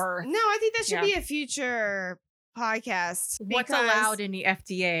really worth. No, I think that should Yeah. be a future podcast. What's because- allowed in the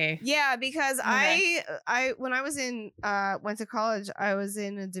FDA? Yeah, because Okay. I when I was in went to college, I was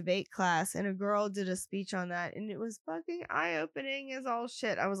in a debate class and a girl did a speech on that and it was fucking eye-opening as all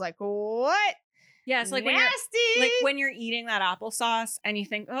shit. I was like, "What? Yeah, it's like Nasty." when you're eating that applesauce and you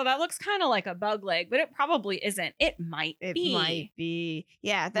think, oh, that looks kind of like a bug leg, but it probably isn't. It might It be. might be.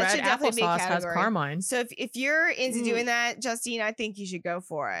 Yeah, that Red should definitely be a applesauce has category. carmine. So if you're into Mm. doing that, Justine, I think you should go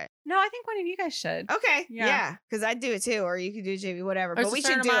for it. No, I think one of you guys should. Okay. Yeah. Yeah. Because I'd do it too. Or you could do JV, whatever. There's but we a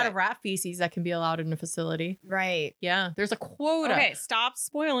certain should do amount it. of rat feces that can be allowed in the facility. Right. Yeah, there's a quota. Okay, stop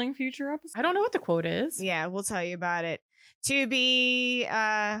spoiling future episodes. I don't know what the quota is. Yeah, we'll tell you about it. To be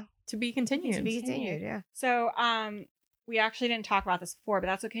To be continued. to be continued. Yeah. So, we actually didn't talk about this before, but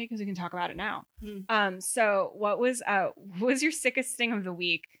that's okay because we can talk about it now. Hmm. So what was your sickest thing of the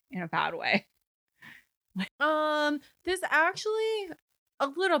week in a bad way? This actually a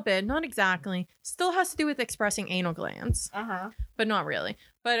little bit, not exactly. Still has to do with expressing anal glands, Uh-huh. but not really.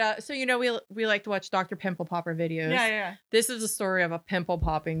 But so you know, we like to watch Dr. Pimple Popper videos. yeah. This is a story of a pimple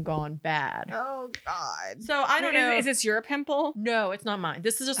popping gone bad. Oh God. So I don't know. Is this your pimple? No, it's not mine.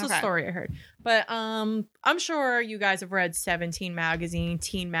 This is just a Okay. story I heard. But I'm sure you guys have read 17 magazine,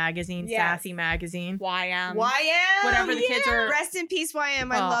 Teen Magazine, Yes. Sassy Magazine. YM. YM. Whatever the kids are- Rest in peace,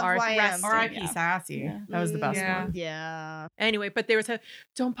 YM. I love R.I.P. YM. R.I.P. Yeah. Sassy. Yeah. That was the best Yeah. one. Yeah. Anyway, but there was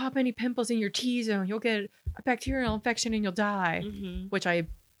don't pop any pimples in your T-zone. You'll get a bacterial infection and you'll die. Mm-hmm. Which I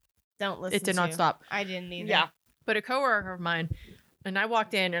Don't listen. it did not to. stop. I didn't either. Yeah. But a coworker of mine, and I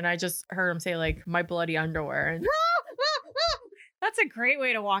walked in and I just heard him say like my bloody underwear, and That's a great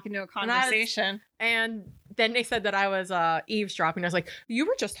way to walk into a I was- conversation. and then they said that I was eavesdropping. I was like, you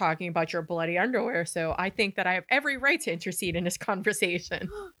were just talking about your bloody underwear, so I think that I have every right to intercede in this conversation.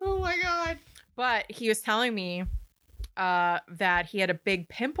 Oh my God. But he was telling me that he had a big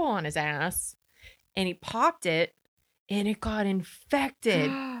pimple on his ass and he popped it and it got infected.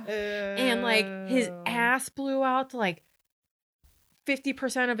 And like his ass blew out to like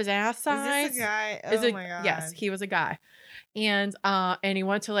 50% of his ass size. Is this a guy? Is Oh a- my God. Yes, he was a guy. And he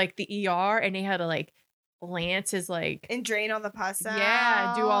went to like the ER and they had to like lance his like And drain all the pus out.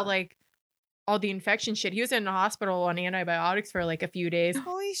 yeah, do all the infection shit. He was in the hospital on antibiotics for like a few days.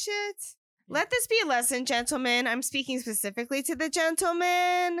 Holy shit. Let this be a lesson, gentlemen. I'm speaking specifically to the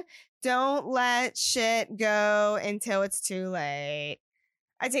gentlemen. Don't let shit go until it's too late.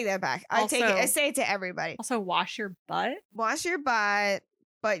 I take that back. I Also- say it to everybody. Also, wash your butt. Wash your butt.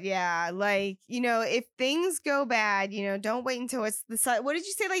 But yeah, like, if things go bad, don't wait until it's the sun. What did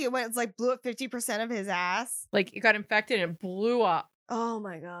you say? Like it's like blew up 50% of his ass. Like it got infected and it blew up. Oh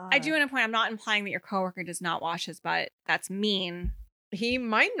my God. I do want to point. I'm not implying that your coworker does not wash his butt. That's mean. He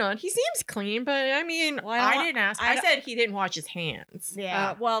might not. He seems clean, but I mean, Well, I don't- didn't ask. I I don't- said he didn't wash his hands.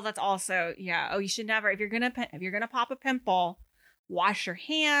 Yeah. Well, that's also Oh, you should never. If you're gonna pop a pimple, wash your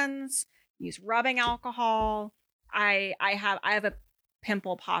hands. Use rubbing alcohol. I have a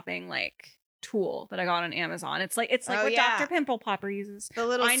pimple popping like tool that I got on Amazon. It's like Oh, what yeah. Dr. Pimple Popper uses. The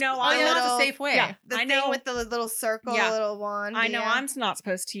little, I know the I'm not that's little, a safe way. Yeah. the I thing know- with the little circle, Yeah. little wand. I know yeah. I'm not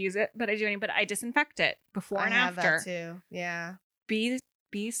supposed to use it, but I do. But I disinfect it before I and have after. that too. Yeah.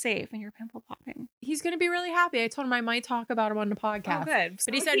 Be safe in your pimple popping. He's gonna be really happy. I told him I might talk about him on the podcast. Oh, good.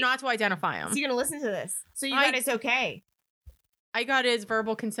 But he said not to identify him. So you're gonna listen to this. So you I- got it's okay. I got his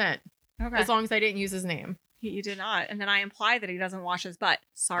verbal consent Okay. as long as I didn't use his name. You did not, and then I imply that he doesn't wash his butt.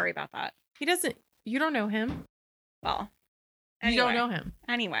 Sorry about that. He doesn't. You don't know him. Well, You don't anyway. know him.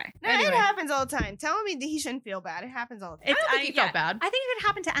 Anyway, No, Anyway. it happens all the time. Tell me that he shouldn't feel bad. It happens all the time. I don't think he felt bad. I think it could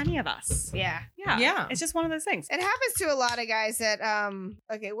happen to any of us. Yeah. Yeah. Yeah. It's just one of those things. It happens to a lot of guys that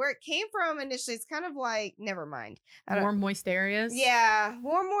okay, where it came from initially, it's kind of like never mind. I don't- Warm, moist areas. Yeah,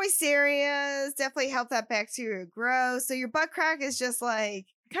 warm moist areas definitely help that bacteria grow. So your butt crack is just like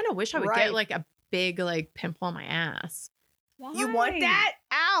I kind of wish I would Right. get like a big like pimple on my ass you want Why? that?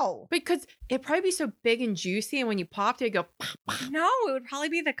 Ow. because it'd probably be so big and juicy, and when you popped it, it'd go. Pop, pop. No, it would probably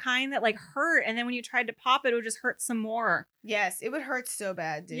be the kind that like hurt, and then when you tried to pop it, it would just hurt some more. Yes, it would hurt so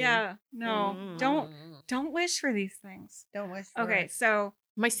bad, dude. Yeah. No. Don't wish for these things. Don't wish for Okay, it. so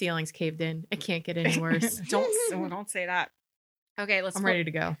My ceiling's caved in. It can't get any worse. don't say that. Okay, let's I'm flip- ready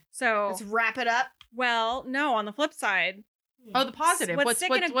to go. So Let's wrap it up. well, no, on the flip side, Oh, the positive. What's What's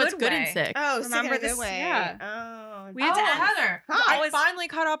sick in a what's good good and way? sick? Oh, Remember remember this- this way. yeah. Oh, We had to end- Heather. Huh? I finally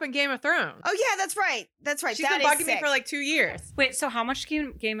caught up in Game of Thrones. oh yeah, that's right. That's right. She's That been is bugging me sick. for like 2 years. wait. So how much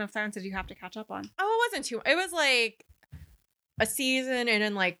Game of Thrones did you have to catch up on? Oh, it wasn't too. It was like a season and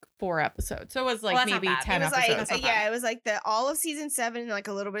then like 4 episodes. So it was like Well, that's not maybe bad. 10 It was episodes. That's not it was like the all of season 7 and like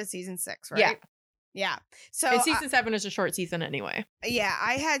a little bit of season 6, right? Yeah. Yeah. So And season 7 is a short season anyway. yeah,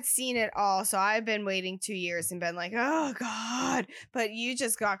 I had seen it all, so I've been waiting 2 years and been like, oh god. But you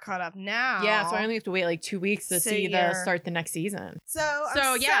just got caught up now. Yeah, so I only have to wait like 2 weeks to So see the you're- start the next season. So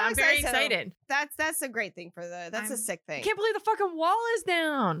So yeah, I'm very So excited. that's a great thing for that's a I'm- sick I thing. can't believe the fucking wall is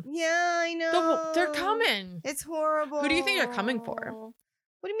down. Yeah, I know. They're coming. It's horrible. Who do you think they're coming for?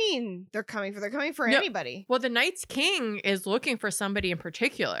 What do you mean they're coming for? They're coming for No. anybody. Well, the Night's King is looking for somebody in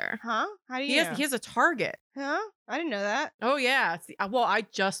particular. Huh? How do you He know? has a target. Huh? I didn't know that. Oh yeah. Well, I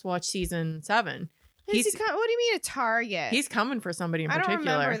just watched season 7. What do He's- you mean a target? He's coming for somebody in I don't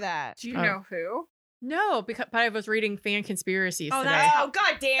particular. remember that. Do you Oh. know who? No, because but I was reading fan conspiracies Oh, today. that's how-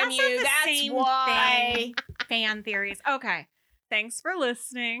 God damn That's you! not the That's same why. thing. Fan theories. Okay. Thanks for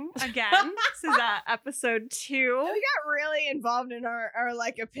listening again. This is episode 2. We got really involved in our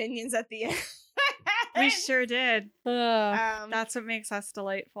like opinions at the end. We sure did. um, That's what makes us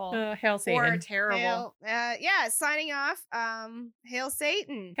delightful Hail or Satan. terrible. Hail, yeah, signing off. Hail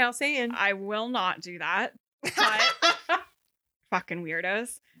Satan. Hail Satan. I will not do that. But fucking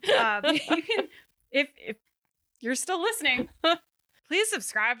weirdos. You can, if you're still listening, please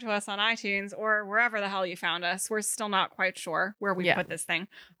subscribe to us on iTunes or wherever the hell you found us. We're still not quite sure where we Yeah. put this thing.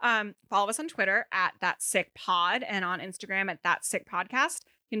 Follow us on Twitter at thatsickpod and on Instagram at thatsickpodcast.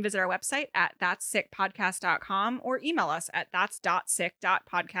 You can visit our website at thatsickpodcast.com or email us at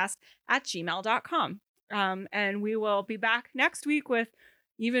thats.sick.podcast@gmail.com. And we will be back next week with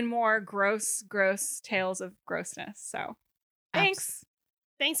even more gross tales of grossness. So thanks.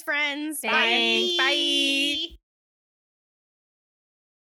 Thanks, friends. Thanks. Bye. Bye.